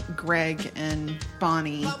 I think, Greg and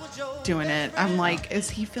Bonnie doing it. I'm like, is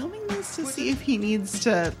he filming this to see if he needs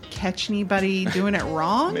to catch anybody doing it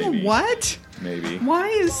wrong? Maybe. What? Maybe. Why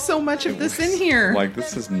is so much of this in here? Like,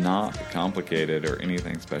 this is not complicated or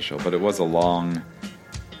anything special, but it was a long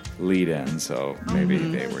lead in, so maybe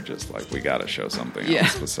they were just like, we gotta show something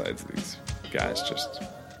else besides these guys just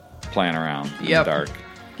playing around in the dark.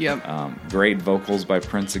 Yep. Great vocals by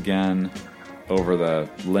Prince again. over the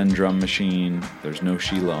Lynn drum machine. There's no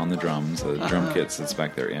Sheila on the drums. The drum kit sits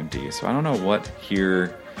back there empty. So I don't know what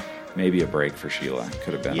here. Maybe a break for Sheila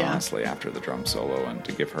could have been, honestly, after the drum solo and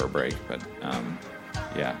to give her a break. But,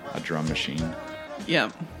 yeah, a drum machine. Yeah.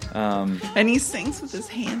 And he sings with his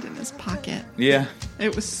hand in his pocket. Yeah.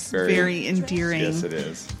 It was very endearing. Yes, it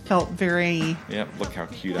is. Felt very... Yep, look how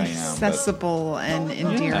cute I am. Accessible and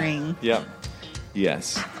endearing. Yep.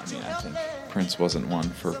 Yes. I mean, I think Prince wasn't one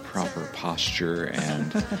for proper posture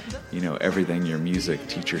and, everything your music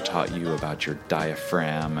teacher taught you about your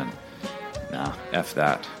diaphragm and... Nah, F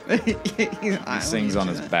that. He sings on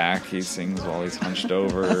his back. He sings while he's hunched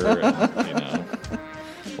over. And,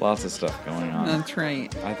 lots of stuff going on. That's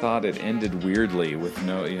right. I thought it ended weirdly with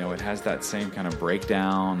it has that same kind of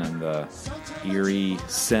breakdown and the eerie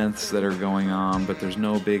synths that are going on, but there's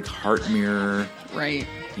no big heart mirror. Right.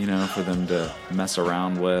 For them to mess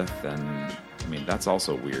around with. And, I mean, that's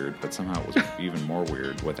also weird, but somehow it was even more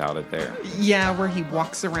weird without it there. Yeah, where he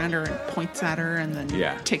walks around her and points at her and then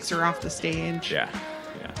takes her off the stage. Yeah.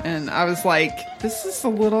 And I was like, this is a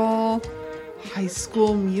little High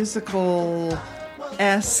School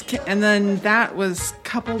Musical-esque. And then that was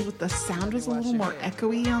coupled with the sound was a little more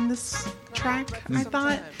echoey on this track, I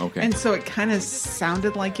thought. Okay. And so it kind of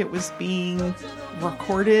sounded like it was being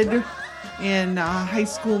recorded in High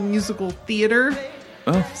School Musical theater.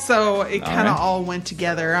 Oh. So it kind of all went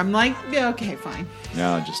together. I'm like, yeah, okay, fine.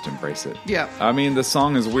 No, just embrace it. Yeah. I mean, the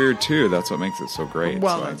song is weird, too. That's what makes it so great.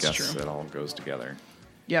 Well, so that's I guess true. It all goes together.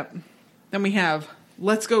 Yep. Then we have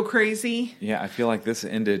Let's Go Crazy. Yeah, I feel like this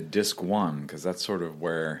ended disc 1, because that's sort of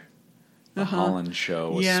where the Holland show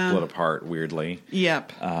was split apart, weirdly.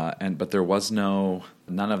 Yep. But there was none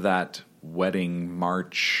of that wedding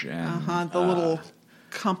march and... the little...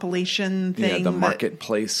 compilation thing. Yeah, the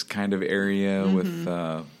marketplace kind of area with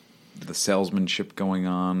the salesmanship going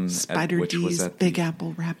on. Spider D's Big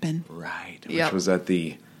Apple rapping. Right. Which was at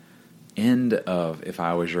the end of If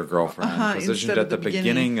I Was Your Girlfriend. Positioned at the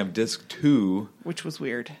beginning of disc 2. Which was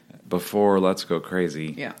weird. Before Let's Go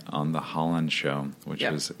Crazy. Yeah. On the Holland show. Which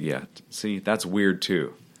was, see, that's weird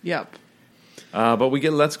too. Yep. But we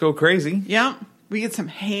get Let's Go Crazy. Yep. We get some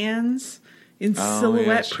hands. In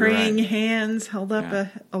silhouette, praying hands held up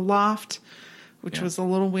aloft, which was a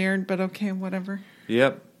little weird, but okay, whatever.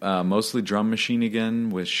 Yep, mostly drum machine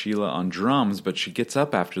again with Sheila on drums, but she gets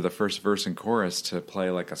up after the first verse and chorus to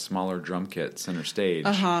play like a smaller drum kit center stage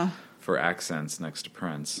for accents next to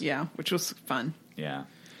Prince. Yeah, which was fun. Yeah.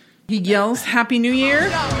 He yells, Happy New Year.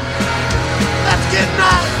 Let's get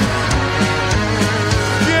nice.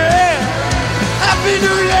 Yeah. Happy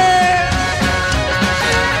New Year.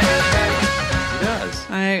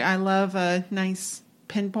 I love a nice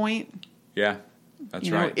pinpoint. Yeah, that's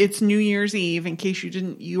right. It's New Year's Eve. In case you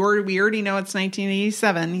didn't, we already know it's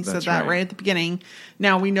 1987. He said that right at the beginning.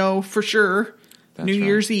 Now we know for sure New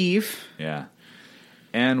Year's Eve. Yeah,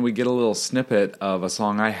 and we get a little snippet of a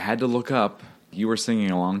song I had to look up. You were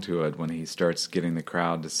singing along to it when he starts getting the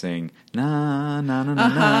crowd to sing na na na na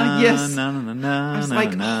na. Yes. Na na na na. I was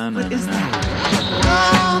like, what is that?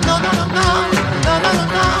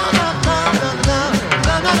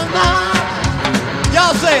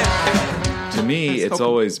 Y'all say it. To me, it's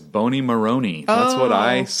always Boney Maroney. That's what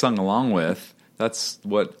I sung along with. That's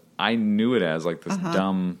what I knew it as, like this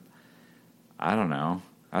dumb, I don't know.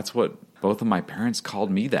 That's what both of my parents called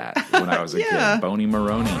me that when I was a kid. Boney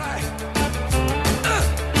Maroney.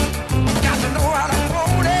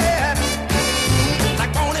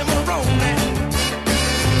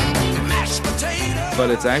 But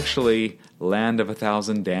it's actually Land of a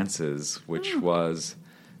Thousand Dances, which was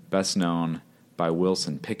best known by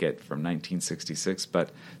Wilson Pickett from 1966. But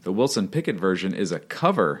the Wilson Pickett version is a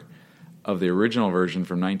cover of the original version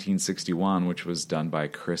from 1961, which was done by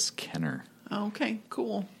Chris Kenner. Okay,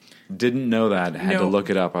 cool. Didn't know that. Had to look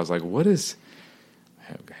it up. I was like, what is...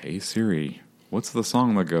 Hey, Siri, what's the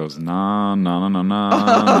song that goes, na, na, na, na,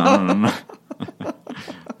 na, na, na, na.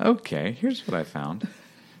 Okay, here's what I found.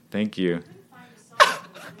 Thank you.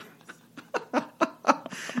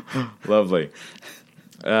 Lovely.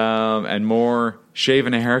 And more Shave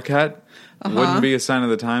and a Haircut. Wouldn't be a Sign of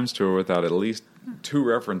the Times tour without at least 2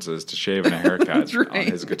 references to Shave and a Haircut on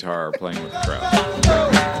his guitar playing with the crowd.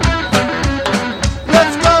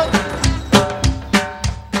 Let's go.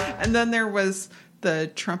 And then there was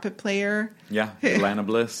the trumpet player. Yeah, Lana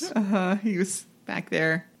Bliss. He was back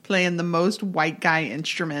there playing the most white guy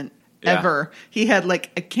instrument ever. He had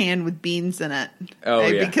like a can with beans in it. Oh,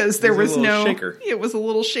 yeah. Because there was no shaker. It was a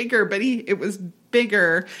little shaker, but it was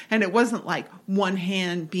bigger, and it wasn't like one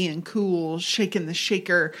hand being cool shaking the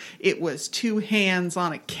shaker. It was two hands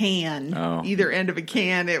on a can, either end of a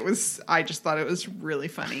can. I just thought it was really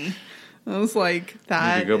funny. I was like,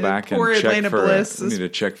 that. We need to go back and check we need to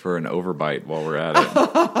check for an overbite while we're at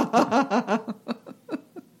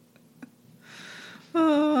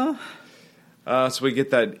it. So we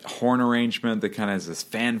get that horn arrangement that kind of has this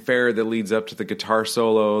fanfare that leads up to the guitar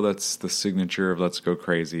solo. That's the signature of Let's Go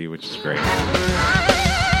Crazy, which is great.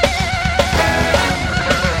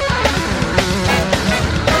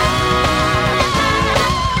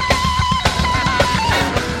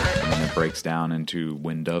 Breaks down into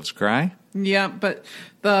When Doves Cry. Yeah, but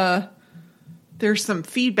there's some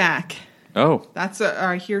feedback. Oh,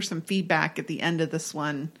 I hear some feedback at the end of this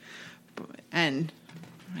one, and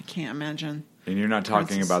I can't imagine. And you're not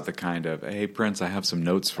talking about the kind of, hey, Prince, I have some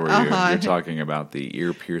notes for you. You're talking about the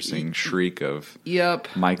ear-piercing shriek of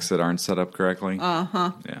mics that aren't set up correctly.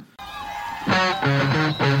 Uh-huh. Yeah.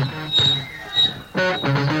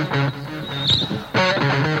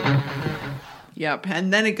 Yep,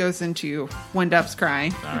 and then it goes into When Doves Cry,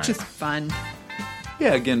 which is fun.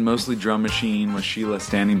 Yeah, again, mostly drum machine with Sheila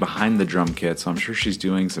standing behind the drum kit, so I'm sure she's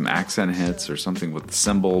doing some accent hits or something with the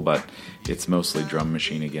cymbal, but it's mostly drum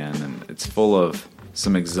machine again, and it's full of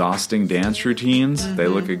some exhausting dance routines. Mm-hmm. They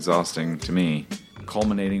look exhausting to me,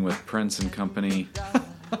 culminating with Prince and company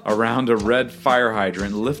around a red fire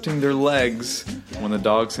hydrant, lifting their legs when the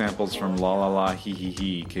dog samples from La La La Hee Hee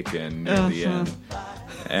Hee kick in near the end.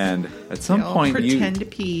 And at some point, pretend to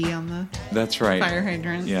pee on the that's right fire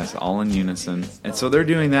hydrant. Yes, all in unison. And so they're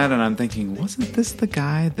doing that, and I'm thinking, wasn't this the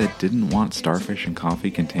guy that didn't want starfish and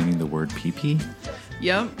coffee containing the word pee-pee?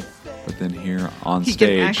 Yep. But then here on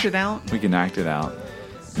stage, we can act it out.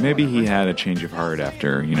 Maybe he had a change of heart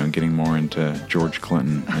after, getting more into George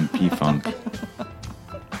Clinton and P-Funk.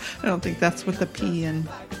 I don't think that's what the P in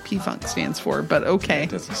P-Funk stands for, but okay.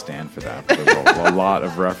 It doesn't stand for that. But there's a lot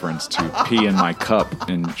of reference to pee in my cup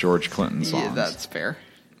in George Clinton songs. Yeah, that's fair.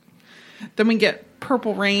 Then we get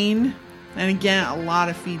Purple Rain, and again, a lot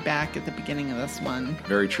of feedback at the beginning of this one.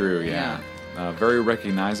 Very true, yeah. Very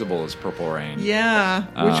recognizable as Purple Rain. Yeah,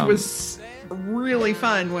 which was really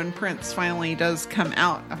fun when Prince finally does come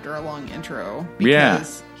out after a long intro,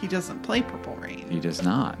 because he doesn't play Purple Rain. He does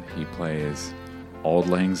not. He plays Auld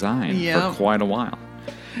Lang Syne for quite a while.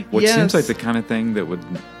 Which seems like the kind of thing that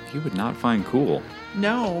he would not find cool.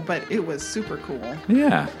 No, but it was super cool.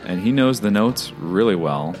 Yeah, and he knows the notes really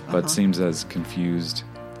well, but seems as confused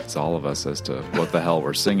as all of us as to what the hell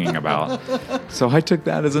we're singing about. So I took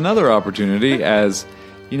that as another opportunity as,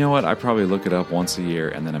 you know what, I probably look it up once a year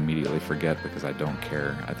and then immediately forget because I don't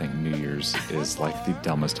care. I think New Year's is like the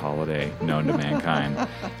dumbest holiday known to mankind.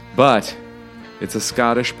 But it's a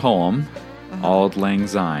Scottish poem, Auld Lang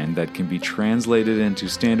Syne, that can be translated into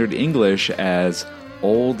standard English as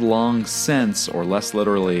old long since, or less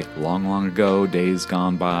literally, long long ago, days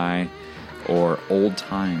gone by, or old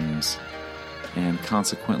times. And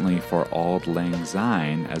consequently, for Auld Lang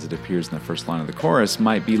Syne, as it appears in the first line of the chorus,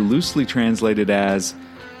 might be loosely translated as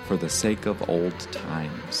for the sake of old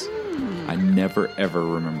times. I never ever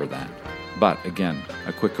remember that. But again,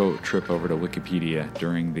 a quick trip over to Wikipedia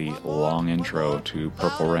during the long intro to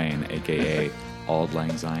Purple Rain, aka Auld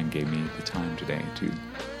Lang Syne, gave me the time today to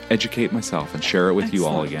educate myself and share it with you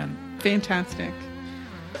all again. Fantastic.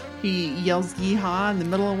 He yells yeehaw in the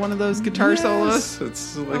middle of one of those guitar solos.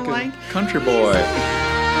 It's like a country boy.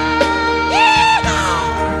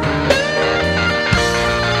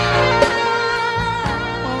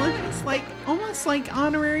 Well, he's like almost like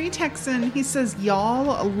honorary Texan. He says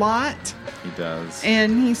y'all a lot. He does.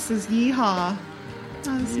 And he says yeehaw.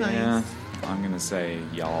 That's nice. I'm going to say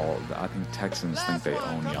y'all. I think Texans think they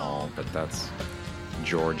own y'all, but that's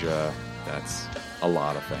Georgia. That's a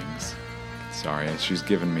lot of things. Sorry, she's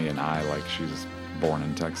giving me an eye like she's born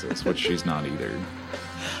in Texas, which she's not either.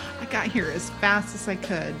 I got here as fast as I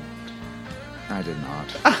could. I did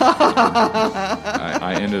not.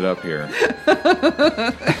 I ended up here.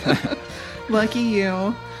 Lucky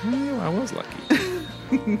you. I was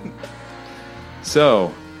lucky.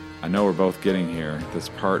 So, I know we're both getting here. This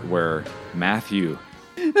part where Matthew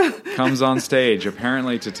comes on stage,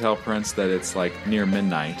 apparently to tell Prince that it's like near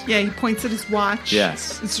midnight. Yeah, he points at his watch.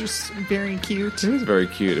 Yes. It's just very cute. It is very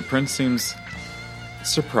cute. Prince seems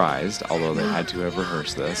surprised, although they had to have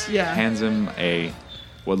rehearsed this. Yeah. Hands him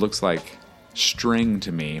what looks like string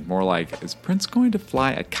to me. More like, is Prince going to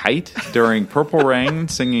fly a kite during Purple Rain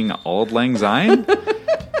singing Auld Lang Syne?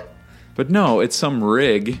 But no, it's some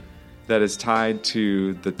rig that is tied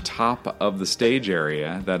to the top of the stage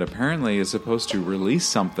area that apparently is supposed to release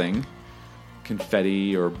something.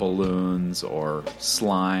 Confetti or balloons or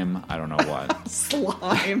slime. I don't know what.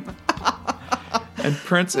 Slime. And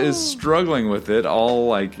Prince is struggling with it, all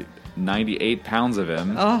like 98 pounds of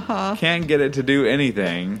him. Can't get it to do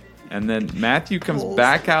anything. And then Matthew comes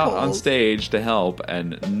back out on stage to help,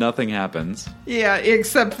 and nothing happens. Yeah,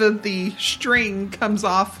 except that the string comes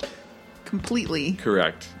off completely.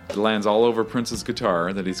 Correct. It lands all over Prince's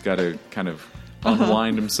guitar that he's got to kind of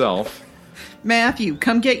unwind himself. Matthew,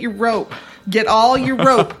 come get your rope. Get all your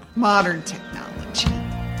rope. Modern technology.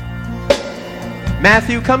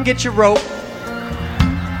 Matthew, come get your rope.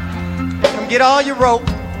 Come get all your rope.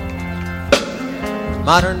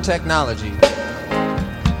 Modern technology.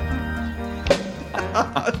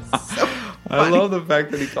 I love the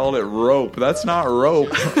fact that he called it rope. That's not rope.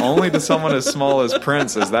 Only to someone as small as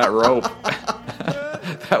Prince is that rope.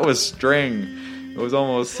 That was string. It was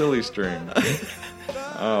almost silly string.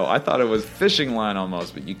 Oh, I thought it was fishing line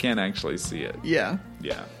almost, but you can't actually see it. Yeah.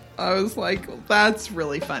 Yeah. I was like, well, that's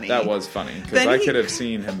really funny. That was funny, because I could have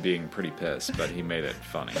seen him being pretty pissed, but he made it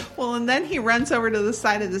funny. Well, and then he runs over to the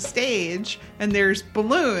side of the stage, and there's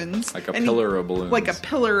balloons. Like a pillar of balloons. Like a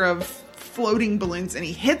pillar of floating balloons, and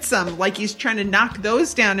he hits them like he's trying to knock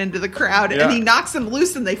those down into the crowd, and he knocks them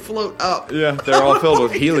loose, and they float up. Yeah, they're all filled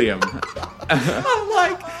with helium. I'm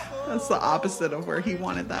like... That's the opposite of where he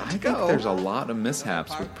wanted that to go. I think there's a lot of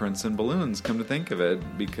mishaps with Prince and balloons, come to think of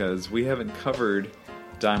it, because we haven't covered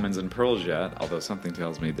Diamonds and Pearls yet, although something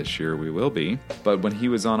tells me this year we will be. But when he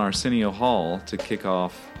was on Arsenio Hall to kick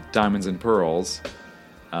off Diamonds and Pearls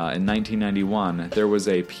in 1991, there was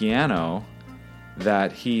a piano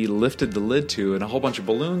that he lifted the lid to, and a whole bunch of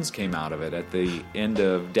balloons came out of it at the end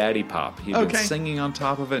of Daddy Pop. He'd been singing on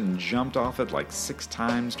top of it and jumped off it like 6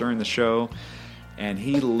 times during the show. And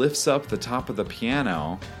he lifts up the top of the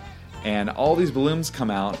piano, and all these balloons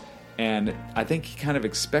come out, and I think he kind of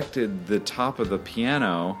expected the top of the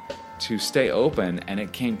piano to stay open, and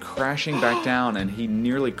it came crashing back down, and he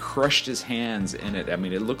nearly crushed his hands in it. I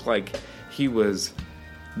mean, it looked like he was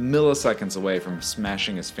milliseconds away from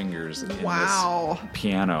smashing his fingers in this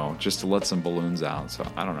piano just to let some balloons out. So,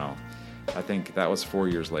 I don't know. I think that was 4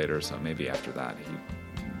 years later, so maybe after that he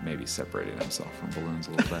maybe separated himself from balloons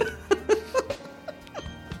a little bit.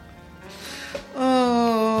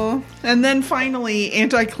 Oh, and then finally,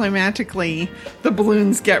 anticlimactically, the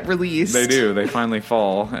balloons get released. They do. They finally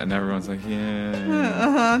fall, and everyone's like,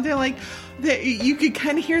 yeah. They're like, you could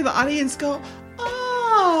kind of hear the audience go,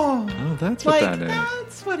 oh, that's what that is.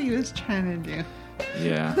 That's what he was trying to do.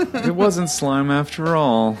 Yeah. It wasn't slime after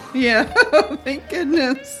all. Yeah. Thank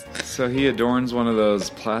goodness. So he adorns one of those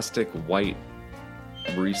plastic white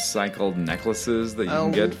recycled necklaces that you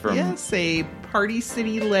can get from... Yes, a Party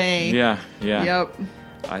City lei. Yeah. Yep.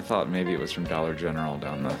 I thought maybe it was from Dollar General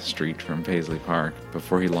down the street from Paisley Park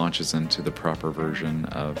before he launches into the proper version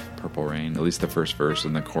of Purple Rain. At least the first verse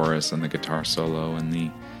and the chorus and the guitar solo and the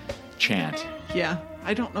chant. Yeah.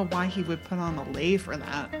 I don't know why he would put on a lei for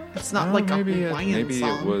that. It's not like a Hawaiian song. Maybe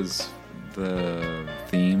it was the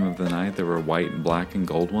theme of the night. There were white and black and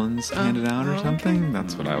gold ones handed out or something. Okay.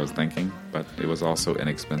 That's what I was thinking. But it was also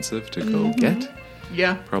inexpensive to go get.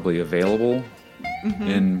 Yeah. Probably available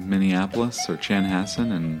in Minneapolis or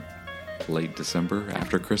Chanhassen in late December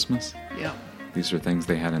after Christmas. Yeah. These are things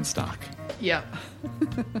they had in stock. Yeah.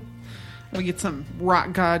 We get some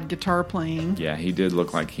rock god guitar playing. Yeah, he did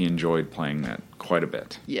look like he enjoyed playing that quite a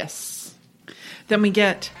bit. Yes. Then we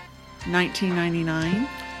get 1999.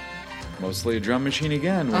 Mostly a drum machine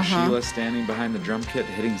again, with Sheila standing behind the drum kit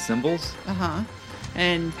hitting cymbals.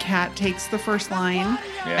 And Kat takes the first line.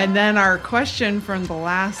 Yeah. And then our question from the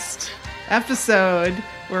last episode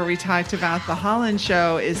where we talked about the Holland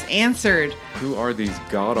show is answered. Who are these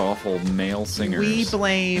god-awful male singers? We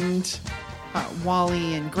blamed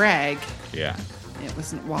Wally and Greg. Yeah. It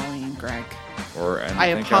wasn't Wally and Greg. I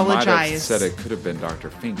apologize. I might have said it could have been Dr.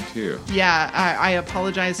 Fink, too. Yeah, I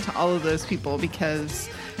apologize to all of those people because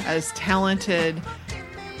as talented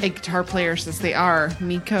guitar players as they are,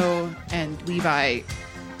 Miko and Levi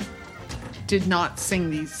did not sing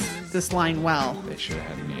this line well. They should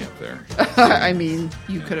have had me up there. I mean,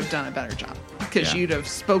 you could have done a better job because you'd have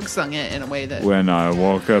sung it in a way that... When I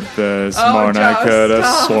woke up this morning, I could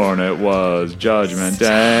have sworn it was Judgment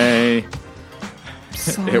Day.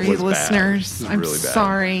 Sorry, it was listeners. It was I'm really bad.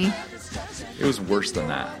 Sorry. It was worse than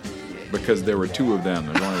that because there were 2 of them.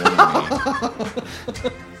 There's only one of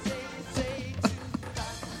me.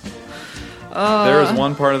 There is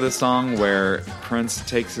one part of the song where Prince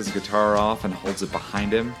takes his guitar off and holds it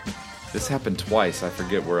behind him, This happened twice. I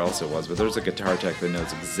forget where else it was, but there's a guitar tech that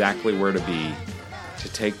knows exactly where to be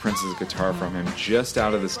to take Prince's guitar from him just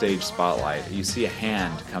out of the stage spotlight. You see a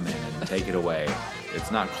hand come in and take it away.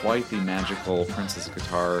 It's not quite the magical Prince's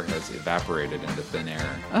guitar has evaporated into thin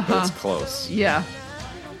air, but it's close. Yeah.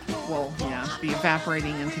 Well, yeah, the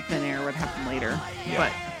evaporating into thin air would happen later. Yeah.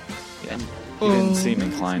 But yeah. He didn't seem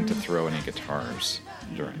inclined to throw any guitars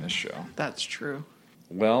during this show. That's true.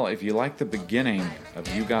 Well, if you like the beginning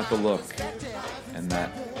of You Got the Look and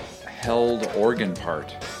that held organ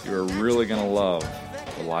part, you're really going to love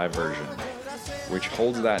the live version, which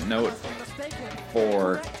holds that note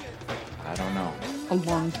for, I don't know, a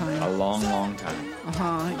long time. A long, long time.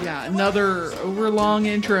 Yeah, another overlong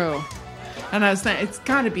intro. And I was thinking, it's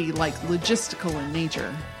got to be like logistical in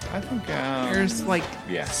nature. I think there's like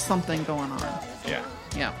something going on. Yeah.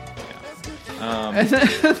 Yeah. And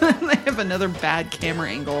then they have another bad camera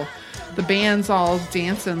angle. The band's all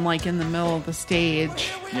dancing like in the middle of the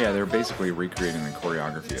stage. Yeah, they're basically recreating the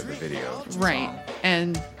choreography of the video. Right.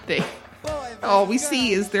 And all we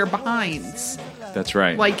see is their behinds. That's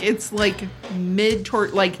right. Like it's like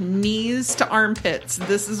like knees to armpits.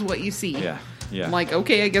 This is what you see. Yeah. Yeah. Like,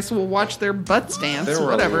 okay, I guess we'll watch their butts dance. There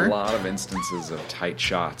were whatever. a lot of instances of tight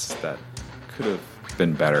shots that could have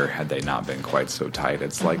been better had they not been quite so tight.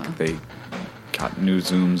 It's like they got new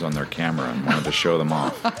zooms on their camera and wanted to show them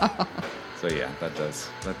off. So yeah, that does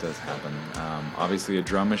happen. Obviously a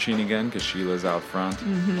drum machine again because Sheila's out front.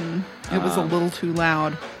 Mm-hmm. It was a little too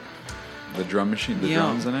loud. The drum machine, the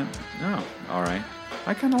drums in it? Oh, all right.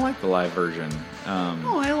 I kind of like the live version.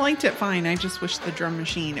 I liked it fine. I just wish the drum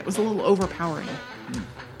machine, it was a little overpowering. You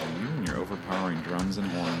and your overpowering drums and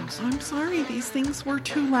horns. I'm sorry, these things were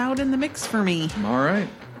too loud in the mix for me. All right.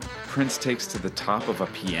 Prince takes to the top of a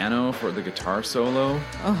piano for the guitar solo.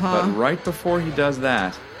 But right before he does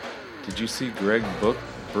that, did you see Greg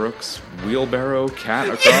Brooks' wheelbarrow cat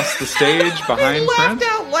across the stage behind Prince? I laughed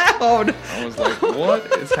out loud. I was like, what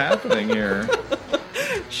is happening here?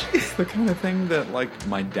 It's the kind of thing that, like,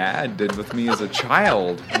 my dad did with me as a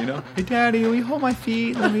child. You know, hey, Daddy, will you hold my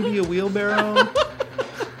feet? Let me be a wheelbarrow.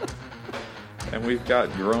 And we've got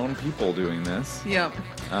grown people doing this. Yep.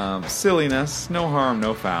 Silliness, no harm,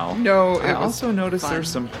 no foul. No, I also noticed fun. There's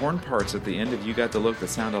some horn parts at the end of You Got the Look that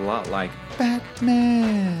sound a lot like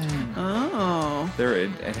Batman. Oh.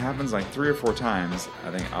 It happens like 3 or 4 times.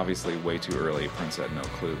 I think obviously way too early. Prince had no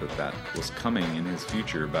clue that was coming in his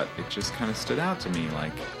future, but it just kind of stood out to me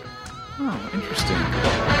like, oh, interesting.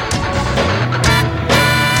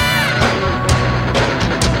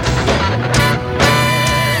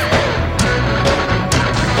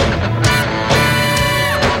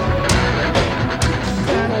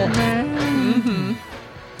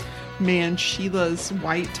 Man, Sheila's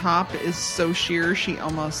white top is so sheer, she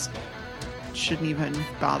almost shouldn't even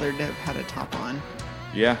bother to have had a top on.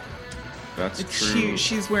 Yeah, that's true.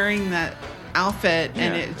 She's wearing that outfit,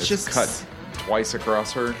 and it's just cut twice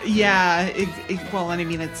across her. Yeah, well, and I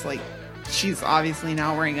mean, it's like she's obviously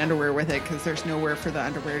now wearing underwear with it because there's nowhere for the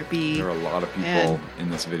underwear to be. There are a lot of people in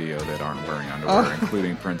this video that aren't wearing underwear,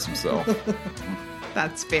 including Prince himself.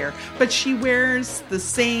 That's fair. But she wears the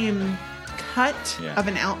same cut of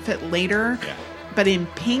an outfit later, but in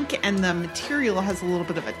pink, and the material has a little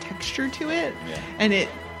bit of a texture to it, and it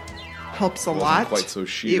helps a lot. Quite so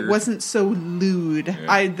sheer. It wasn't so lewd.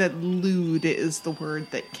 That lewd is the word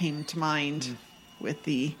that came to mind with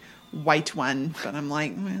the white one, but I'm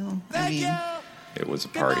like, well, I mean, it was a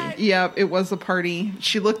party. Yeah, it was a party.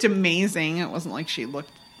 She looked amazing. It wasn't like she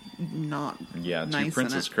looked not nice. To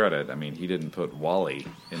Prince's credit, I mean, he didn't put Wally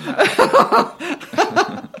in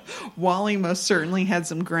that. Wally most certainly had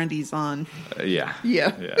some Grundies on. Yeah.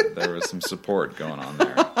 There was some support going on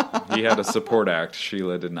there. He had a support act.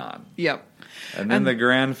 Sheila did not. Yep. And then the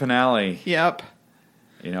grand finale. Yep.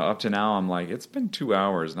 You know, up to now, I'm like, it's been 2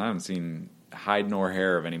 hours, and I haven't seen hide nor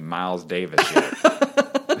hair of any Miles Davis yet.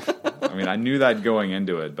 I mean, I knew that going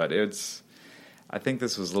into it, but I think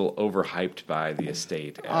this was a little overhyped by the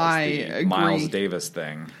estate as the Miles Davis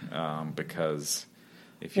thing, because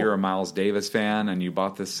if you're a Miles Davis fan and you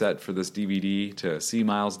bought this set for this DVD to see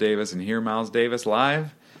Miles Davis and hear Miles Davis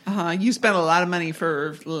live, you spent a lot of money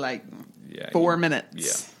for like 4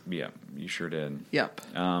 minutes. Yeah, you sure did. Yep.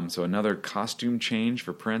 So another costume change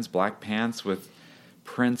for Prince: black pants with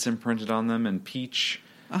Prince imprinted on them and peach.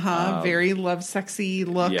 Very love sexy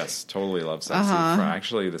look. Yes, totally love sexy.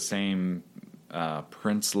 Actually, the same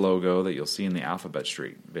Prince logo that you'll see in the Alphabet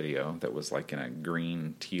Street video that was like in a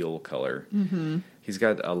green teal color. Mm-hmm. He's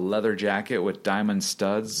got a leather jacket with diamond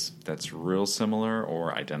studs that's real similar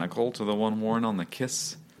or identical to the one worn on the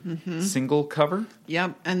Kiss single cover.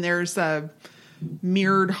 Yep, and there's a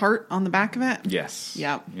mirrored heart on the back of it? Yes.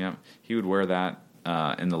 Yep. He would wear that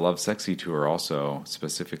in the Love Sexy tour also,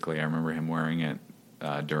 specifically. I remember him wearing it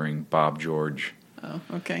during Bob George. Oh,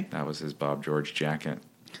 okay. That was his Bob George jacket.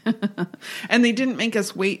 And they didn't make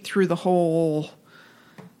us wait through the whole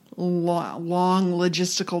long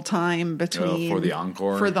logistical time between for the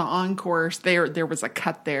encore. For the encores, there was a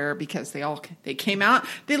cut there because they came out.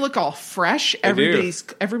 They look all fresh.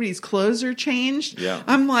 Everybody's clothes are changed. Yeah,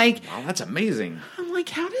 I'm like, wow, that's amazing. I'm like,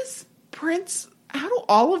 how do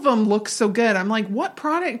all of them look so good? I'm like, what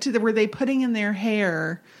product were they putting in their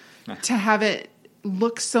hair to have it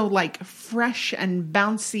look so like fresh and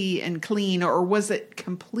bouncy and clean, or was it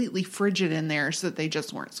completely frigid in there so that they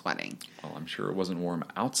just weren't sweating? Well, I'm sure it wasn't warm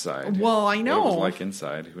outside. Well, I know. What it was like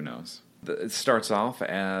inside, who knows? It starts off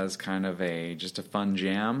as kind of just a fun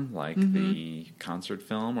jam, like the concert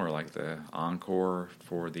film or like the encore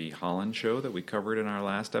for the Holland show that we covered in our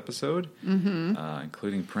last episode,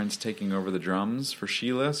 including Prince taking over the drums for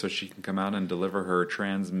Sheila so she can come out and deliver her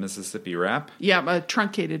trans-Mississippi rap. Yeah, a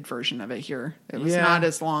truncated version of it here. It was not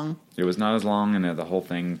as long. It was not as long, and the whole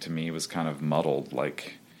thing to me was kind of muddled,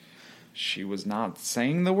 like she was not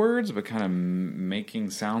saying the words, but kind of making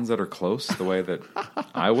sounds that are close, the way that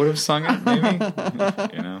I would have sung it, maybe.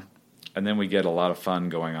 And then we get a lot of fun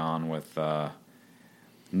going on with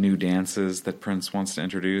new dances that Prince wants to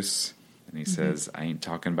introduce. And he says, I ain't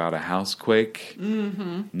talking about a housequake.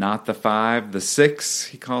 Not the 5, the 6,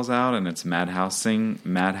 he calls out. And it's Madhouse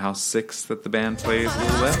 6 that the band plays a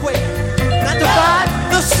little bit. Not the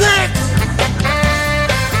 5, the 6!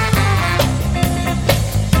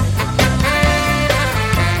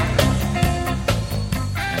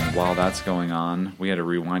 While that's going on, we had to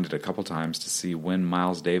rewind it a couple times to see when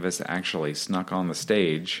Miles Davis actually snuck on the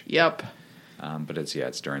stage. Yep. But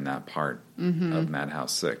it's during that part of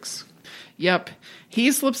Madhouse 6. Yep.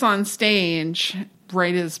 He slips on stage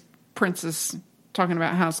right as Prince is talking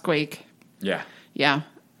about Housequake. Yeah. Yeah.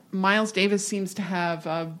 Miles Davis seems to have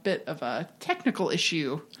a bit of a technical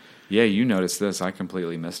issue. Yeah, you noticed this. I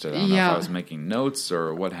completely missed it. I don't know if I was making notes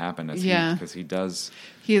or what happened. Because he does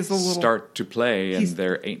start to play and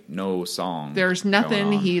there ain't no song. There's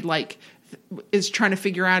nothing. He is trying to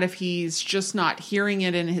figure out if he's just not hearing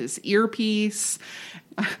it in his earpiece.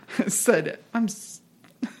 I said, I'm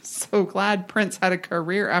so glad Prince had a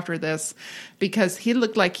career after this because he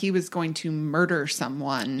looked like he was going to murder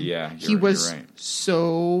someone. Yeah, he was right.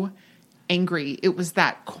 So angry. It was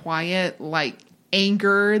that quiet,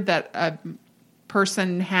 anger that a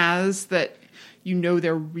person has that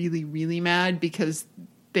they're really, really mad because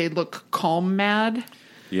they look calm mad.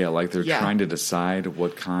 Yeah, like they're trying to decide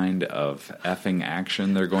what kind of effing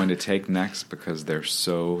action they're going to take next because they're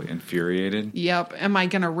so infuriated. Yep. Am I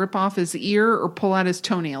going to rip off his ear or pull out his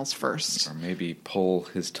toenails first? Or maybe pull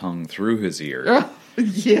his tongue through his ear.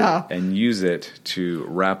 Yeah. And use it to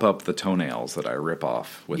wrap up the toenails that I rip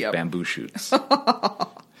off with bamboo shoots.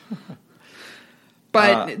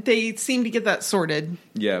 But they seem to get that sorted.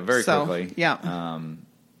 Yeah, very quickly. Yeah.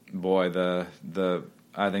 Boy,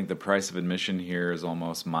 I think the price of admission here is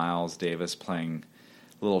almost Miles Davis playing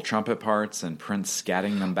little trumpet parts and Prince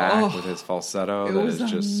scatting them back with his falsetto. That is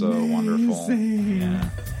just so wonderful. Yeah.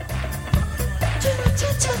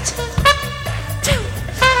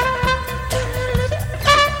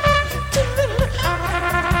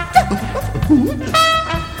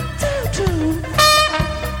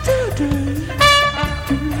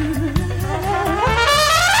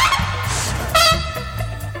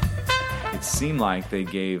 Seemed like they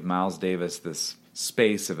gave Miles Davis this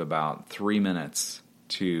space of about 3 minutes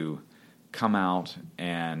to come out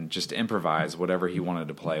and just improvise whatever he wanted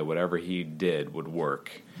to play, whatever he did would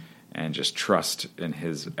work, and just trust in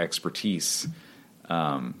his expertise.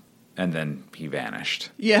 And then he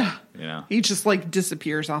vanished. Yeah. He just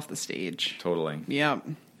disappears off the stage. Totally. Yep.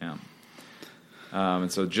 Yeah.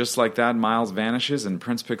 And so just like that, Miles vanishes, and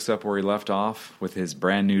Prince picks up where he left off with his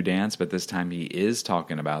brand new dance, but this time he is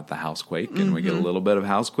talking about the Housequake, and we get a little bit of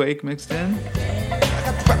Housequake mixed in.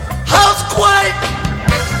 Housequake!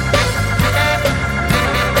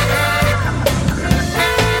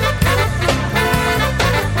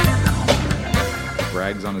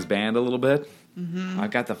 Brags on his band a little bit.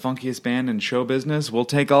 I've got the funkiest band in show business. We'll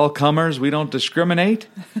take all comers. We don't discriminate.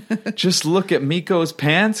 Just look at Miko's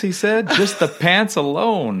pants, he said. Just the pants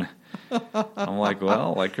alone. I'm like,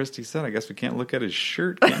 well, like Christy said, I guess we can't look at his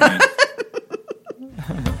shirt, can we?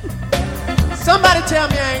 Somebody tell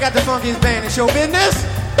me I ain't got the funkiest band in show business.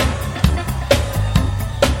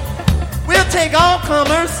 We'll take all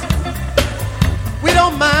comers. We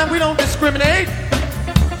don't mind. We don't discriminate.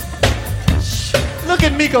 Look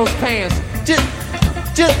at Miko's pants.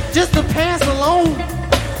 Just the pants alone.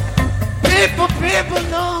 People,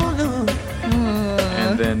 no.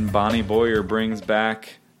 And then Bonnie Boyer brings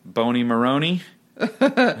back Boney Maroney.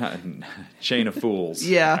 Chain of Fools.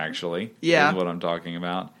 Yeah. Actually. Yeah. Is what I'm talking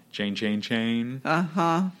about. Chain.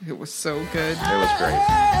 Uh-huh. It was so good. It was great.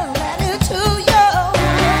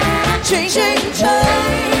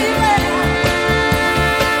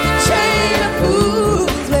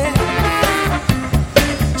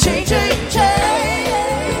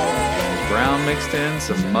 Brown mixed in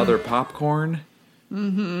some Mother Popcorn,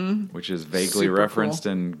 which is vaguely Super referenced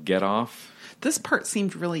cool. in Get Off. This part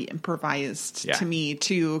seemed really improvised to me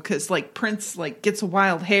too, because like Prince like gets a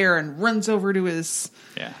wild hair and runs over to his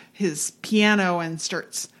piano and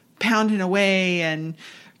starts pounding away, and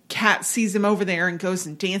Kat sees him over there and goes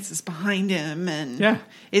and dances behind him, and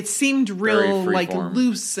it seemed real like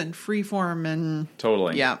loose and freeform and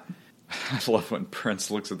totally. Yeah. I love when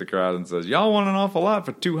Prince looks at the crowd and says, "Y'all want an awful lot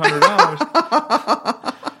for $200."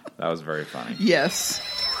 That was very funny. Yes.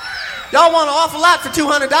 Y'all want an awful lot for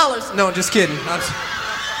 $200? No, just kidding.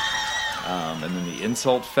 And then the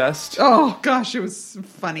Insult Fest. Oh gosh, it was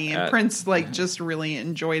funny, and Prince like just really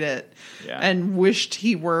enjoyed it, and wished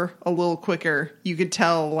he were a little quicker. You could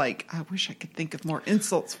tell, like, I wish I could think of more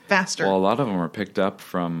insults faster. Well, a lot of them were picked up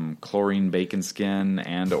from Chlorine Bacon Skin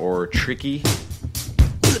and or Tricky.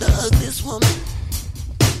 You're the ugliest woman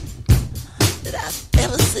that I've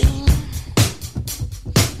ever seen.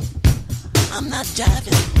 I'm not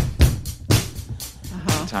jiving.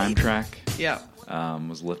 Time Track. Yeah.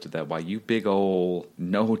 Was lifted that, why you big ol'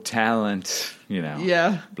 no talent,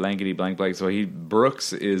 blankety blank blank. So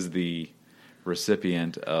Brooks is the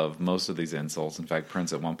recipient of most of these insults. In fact,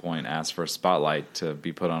 Prince at one point asked for a spotlight to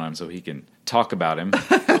be put on him so he can talk about him.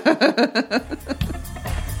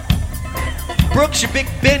 Brooks, your big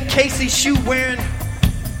Ben Casey shoe wearing,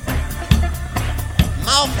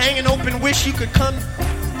 mouth hanging open, wish you could come.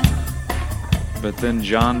 But then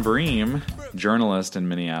John Bream, journalist in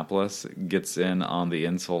Minneapolis, gets in on the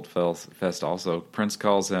Insult Fest also. Prince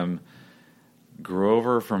calls him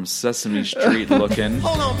Grover from Sesame Street looking.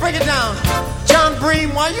 Hold on, break it down. John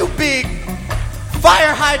Bream, why you big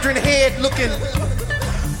fire hydrant head looking,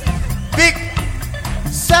 big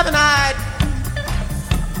seven-eyed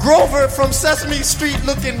Grover from Sesame Street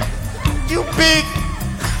looking, you big,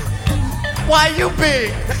 why you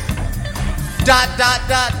big, ...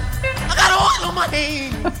 I got oil on my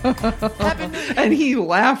hand. And he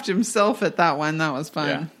laughed himself at that one. That was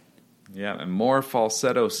fun. Yeah, and more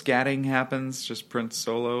falsetto scatting happens, just Prince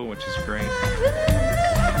solo, which is great.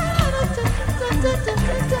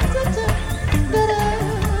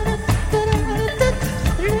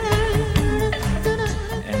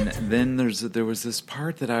 And then there was this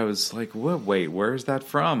part that I was like, wait, where's that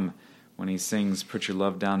from? When he sings "Put Your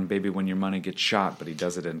Love Down, Baby, When Your Money Gets Shot," but he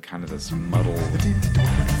does it in kind of this muddled.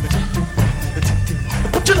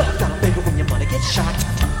 Put your love down, baby, when your money gets shot.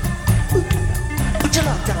 Put your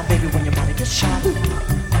love down, baby, when your money gets shot.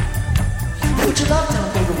 Put your love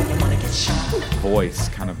down, baby, when your money gets shot. Voice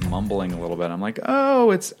kind of mumbling a little bit. I'm like,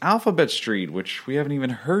 oh, it's Alphabet Street, which we haven't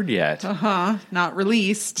even heard yet. Not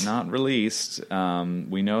released. Not released.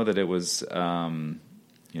 We know that it was,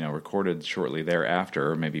 recorded shortly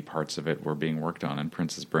thereafter. Maybe parts of it were being worked on in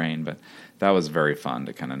Prince's brain, but that was very fun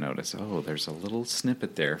to kind of notice. Oh, there's a little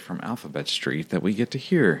snippet there from Alphabet Street that we get to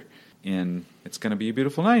hear in It's Gonna Be a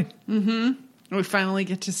Beautiful Night. Mm-hmm. We finally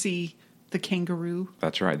get to see the kangaroo.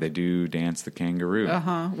 That's right. They do dance the kangaroo.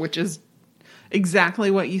 Which is exactly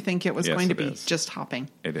what you think it was going to be. Is. Just hopping.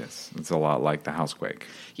 It is. It's a lot like the housequake.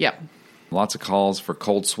 Yep. Lots of calls for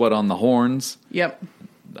Cold Sweat on the Horns. Yep.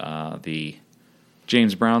 The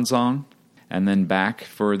James Brown song. And then back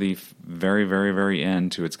for the very, very, very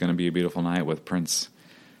end to It's Gonna Be a Beautiful Night with Prince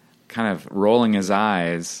kind of rolling his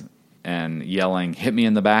eyes and yelling, "Hit me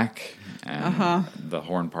in the back." And the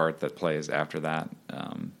horn part that plays after that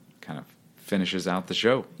kind of finishes out the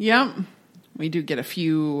show. Yep. We do get a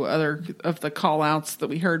few other of the call-outs that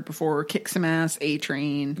we heard before. Kick Some Ass,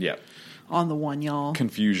 A-Train. Yep. On the One, y'all.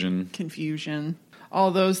 Confusion.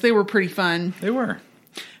 All those, they were pretty fun. They were.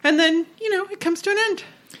 And then, it comes to an end.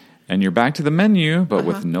 And you're back to the menu, but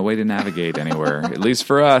with no way to navigate anywhere. At least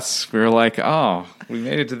for us, we were like, oh, we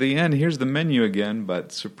made it to the end. Here's the menu again,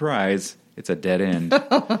 but surprise, it's a dead end.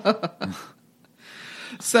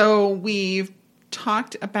 So we've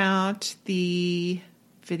talked about the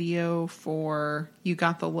video for You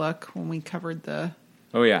Got the Look when we covered the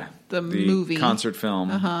movie. Concert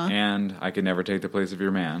film, and I Could Never Take the Place of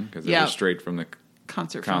Your Man, because it was straight from the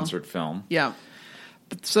concert film. Yeah.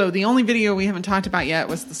 So the only video we haven't talked about yet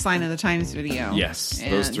was the Sign of the Times video. Yes,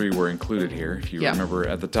 those 3 were included here. If you remember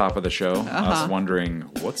at the top of the show, us wondering,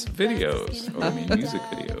 what's videos? Oh, I mean, music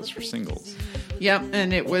videos for singles. Yep,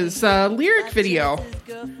 and it was a lyric video.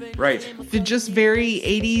 Right. Just very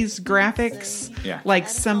 80s graphics. Yeah. Like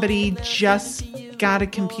somebody just got a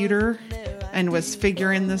computer and was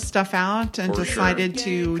figuring this stuff out and decided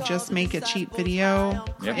to just make a cheap video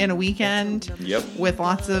in a weekend with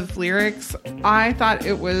lots of lyrics. I thought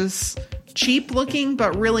it was cheap looking,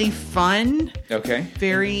 but really fun. Okay.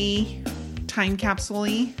 Very time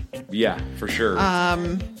capsule-y. Yeah, for sure.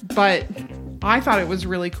 But I thought it was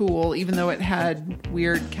really cool, even though it had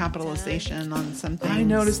weird capitalization on some things. I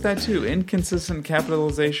noticed that too. Inconsistent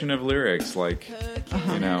capitalization of lyrics. Like,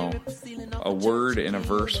 you know, a word in a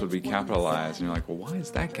verse would be capitalized. And you're like, well, why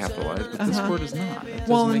is that capitalized? But this word is not. It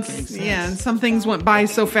doesn't make any sense. Yeah, and some things went by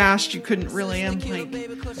so fast you couldn't really,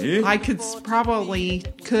 I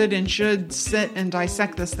could and should sit and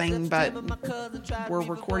dissect this thing, but we're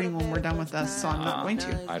recording when we're done with this, so I'm not going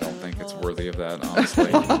to. I don't think it's worthy of that,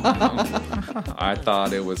 honestly. I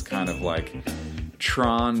thought it was kind of like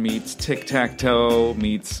Tron meets Tic-Tac-Toe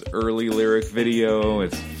meets early lyric video.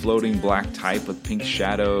 It's floating black type with pink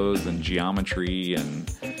shadows and geometry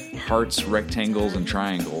and hearts, rectangles, and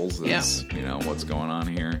triangles. That's, you know, what's going on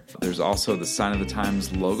here. There's also the Sign of the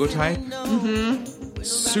Times logo type. Mm-hmm.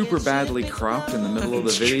 Super badly cropped in the middle of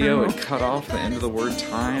the video. It cut off the end of the word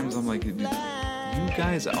times. I'm like, you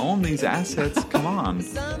guys own these assets. Come on.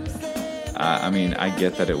 I mean, I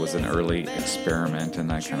get that it was an early experiment and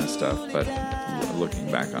that kind of stuff, but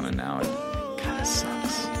looking back on it now, it kind of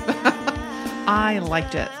sucks. I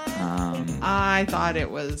liked it. I thought it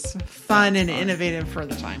was fun and innovative for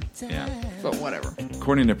the time. Yeah. But whatever.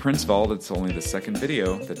 According to Prince Vault, it's only the second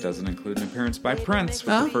video that doesn't include an appearance by Prince,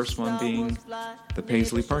 with the first one being the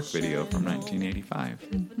Paisley Park video from 1985.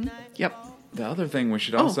 Mm-hmm. Yep. The other thing we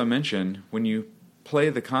should also mention, when you play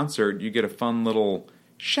the concert, you get a fun little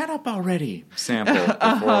 "shut up already" sample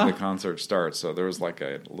before the concert starts. So there was like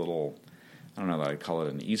a little, I don't know that I'd call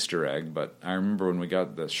it an Easter egg, but I remember when we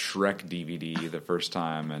got the Shrek DVD the first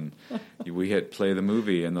time and we hit play the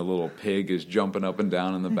movie and the little pig is jumping up and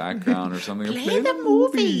down in the background or something. Play the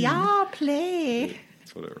movie, yeah, play.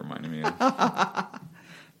 That's what it reminded me of.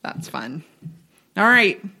 That's fun. All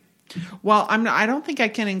right. Well, I don't think I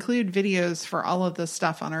can include videos for all of this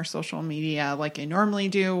stuff on our social media like I normally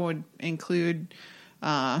do. Would include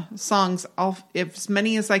songs. If as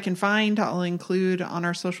many as I can find, I'll include on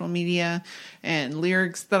our social media, and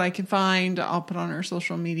lyrics that I can find, I'll put on our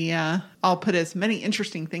social media. I'll put as many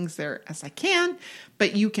interesting things there as I can,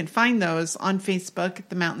 but you can find those on Facebook,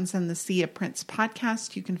 The Mountains and the Sea of Prince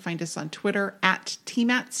Podcast. You can find us on Twitter at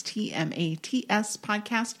TMATS, TMATS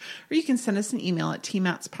Podcast, or you can send us an email at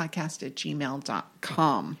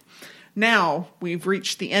tmatspodcast@gmail.com. Now, we've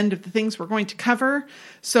reached the end of the things we're going to cover,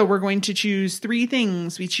 so we're going to choose 3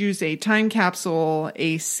 things. We choose a time capsule,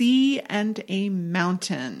 a sea, and a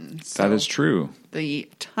mountain. So that is true.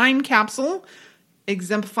 The time capsule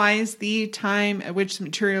exemplifies the time at which the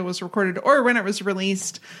material was recorded or when it was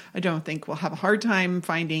released. I don't think we'll have a hard time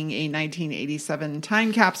finding a 1987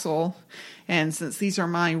 time capsule. And since these are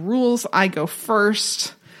my rules, I go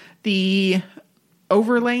first. The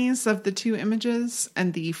overlays of the 2 images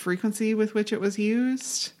and the frequency with which it was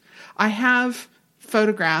used. I have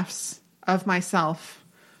photographs of myself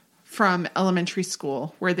from elementary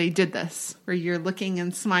school where they did this, where you're looking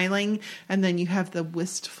and smiling, and then you have the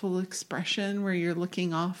wistful expression where you're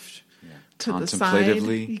looking off to the side.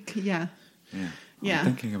 Contemplatively. Yeah. I'm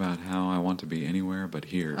thinking about how I want to be anywhere but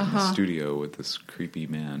here in the studio with this creepy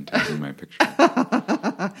man taking my picture.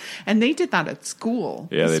 And they did that at school.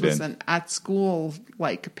 Yeah, this they did. This was an at-school,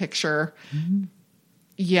 picture. Mm-hmm.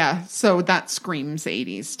 Yeah, so that screams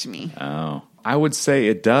 80s to me. Oh. I would say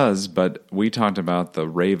it does, but we talked about the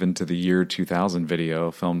Raven to the Year 2000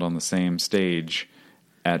 video filmed on the same stage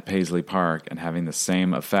at Paisley Park and having the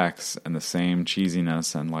same effects and the same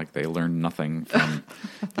cheesiness, and they learned nothing from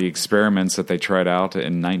the experiments that they tried out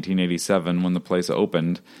in 1987 when the place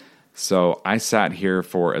opened. So I sat here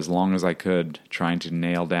for as long as I could trying to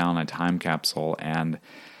nail down a time capsule, and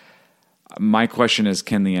my question is,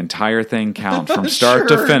 can the entire thing count from start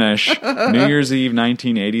to finish? New Year's Eve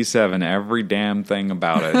 1987, every damn thing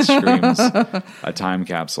about it screams a time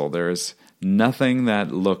capsule. There's nothing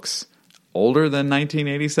that looks older than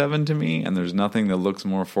 1987 to me, and there's nothing that looks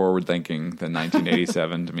more forward-thinking than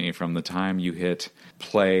 1987 to me, from the time you hit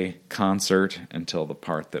play concert until the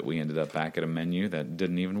part that we ended up back at a menu that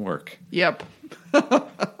didn't even work. Yep.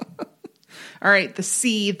 All right, the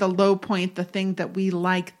C, the low point, the thing that we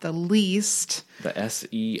like the least. The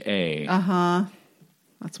SEA.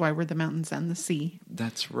 That's why we're the mountains and the sea.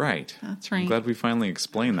 That's right. That's right. I'm glad we finally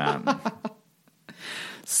explained that.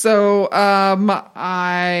 So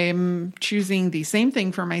I'm choosing the same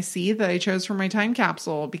thing for my sea that I chose for my time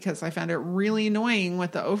capsule because I found it really annoying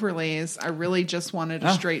with the overlays. I really just wanted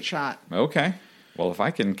a straight shot. Okay. Well, if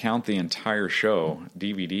I can count the entire show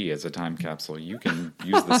DVD as a time capsule, you can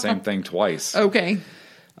use the same thing twice. Okay.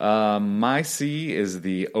 My C is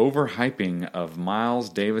the overhyping of Miles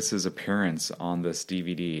Davis's appearance on this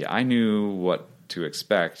DVD. I knew what to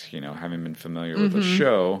expect, having been familiar with the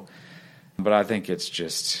show, but I think it's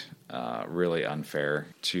just really unfair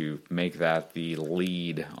to make that the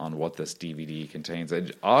lead on what this DVD contains.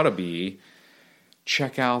 It ought to be,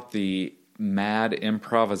 check out the mad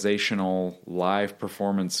improvisational live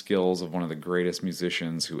performance skills of one of the greatest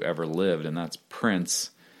musicians who ever lived, and that's Prince,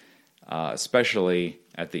 especially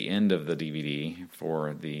at the end of the DVD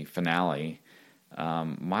for the finale.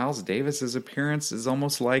 Miles Davis's appearance is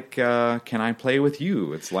almost like Can I Play With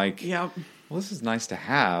You? It's like, well, this is nice to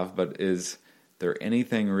have, but is there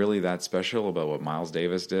anything really that special about what Miles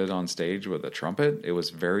Davis did on stage with a trumpet? It was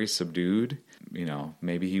very subdued.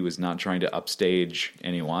 Maybe he was not trying to upstage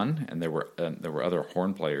anyone, and there were other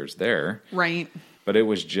horn players there. Right. But it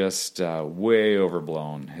was just way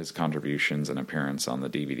overblown. His contributions and appearance on the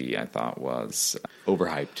DVD, I thought, was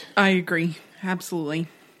overhyped. I agree. Absolutely.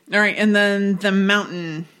 All right, and then the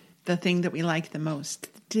mountain, the thing that we like the most,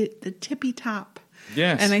 the tippy top.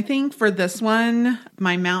 Yes. And I think for this one,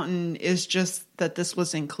 my mountain is just that this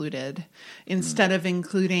was included. Instead of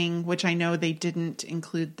including, which I know they didn't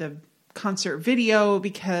include the concert video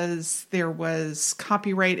because there was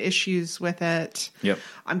copyright issues with it. Yep.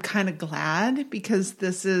 I'm kind of glad because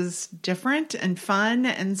this is different and fun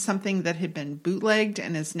and something that had been bootlegged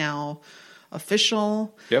and is now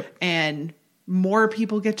official. Yep. And more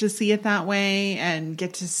people get to see it that way and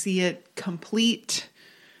get to see it complete.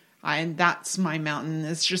 And that's my mountain.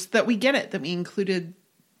 It's just that we get it, that we included,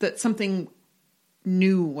 that something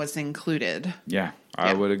new was included. Yeah,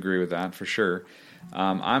 I would agree with that for sure.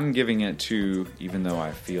 I'm giving it to, even though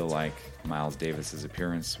I feel like Miles Davis's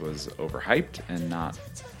appearance was overhyped and not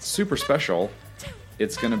super special,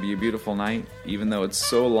 It's Gonna Be a Beautiful Night. Even though it's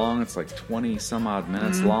so long, it's like 20 some odd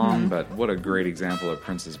minutes long, but what a great example of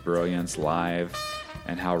Prince's brilliance live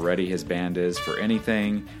and how ready his band is for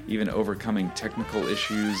anything, even overcoming technical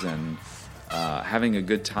issues and having a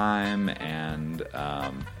good time and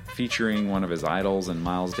featuring one of his idols in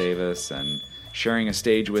Miles Davis and sharing a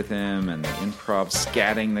stage with him and the improv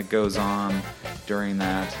scatting that goes on during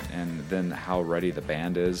that, and then how ready the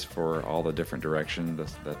band is for all the different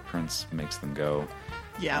directions that Prince makes them go.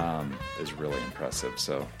 Is really impressive.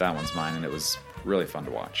 So that one's mine, and it was really fun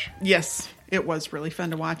to watch. Yes, it was really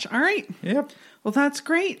fun to watch. All right. Yep. Well, that's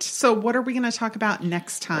great. So what are we going to talk about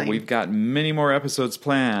next time? Well, we've got many more episodes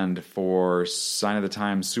planned for Sign of the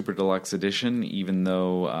Times Super Deluxe Edition, even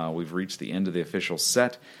though we've reached the end of the official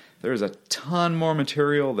set. There's a ton more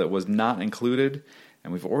material that was not included,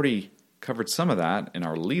 and we've already covered some of that in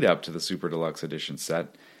our lead-up to the Super Deluxe Edition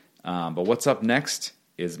set. But what's up next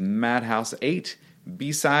is Madhouse 8,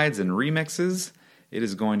 B-sides and remixes. It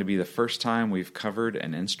is going to be the first time we've covered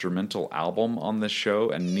an instrumental album on this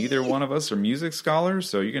show, and neither one of us are music scholars,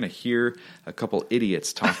 so you're going to hear a couple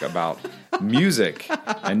idiots talk about music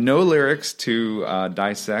and no lyrics to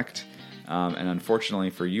dissect. And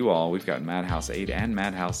unfortunately for you all, we've got Madhouse 8 and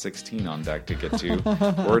Madhouse 16 on deck to get to.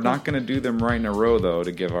 We're not going to do them right in a row, though,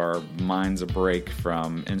 to give our minds a break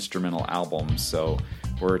from instrumental albums. So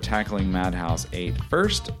we're tackling Madhouse 8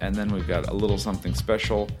 first, and then we've got a little something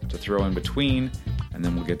special to throw in between, and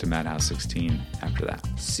then we'll get to Madhouse 16 after that.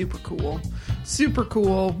 Super cool. Super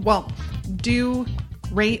cool. Well, do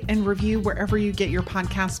rate and review wherever you get your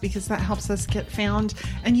podcasts, because that helps us get found.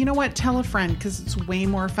 And you know what? Tell a friend, because it's way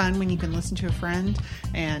more fun when you can listen to a friend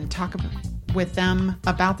and talk with them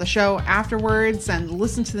about the show afterwards and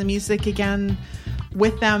listen to the music again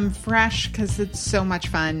with them fresh, because it's so much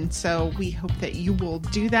fun. So we hope that you will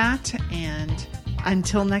do that. And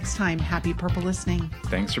until next time, happy purple listening.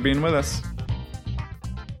 Thanks for being with us.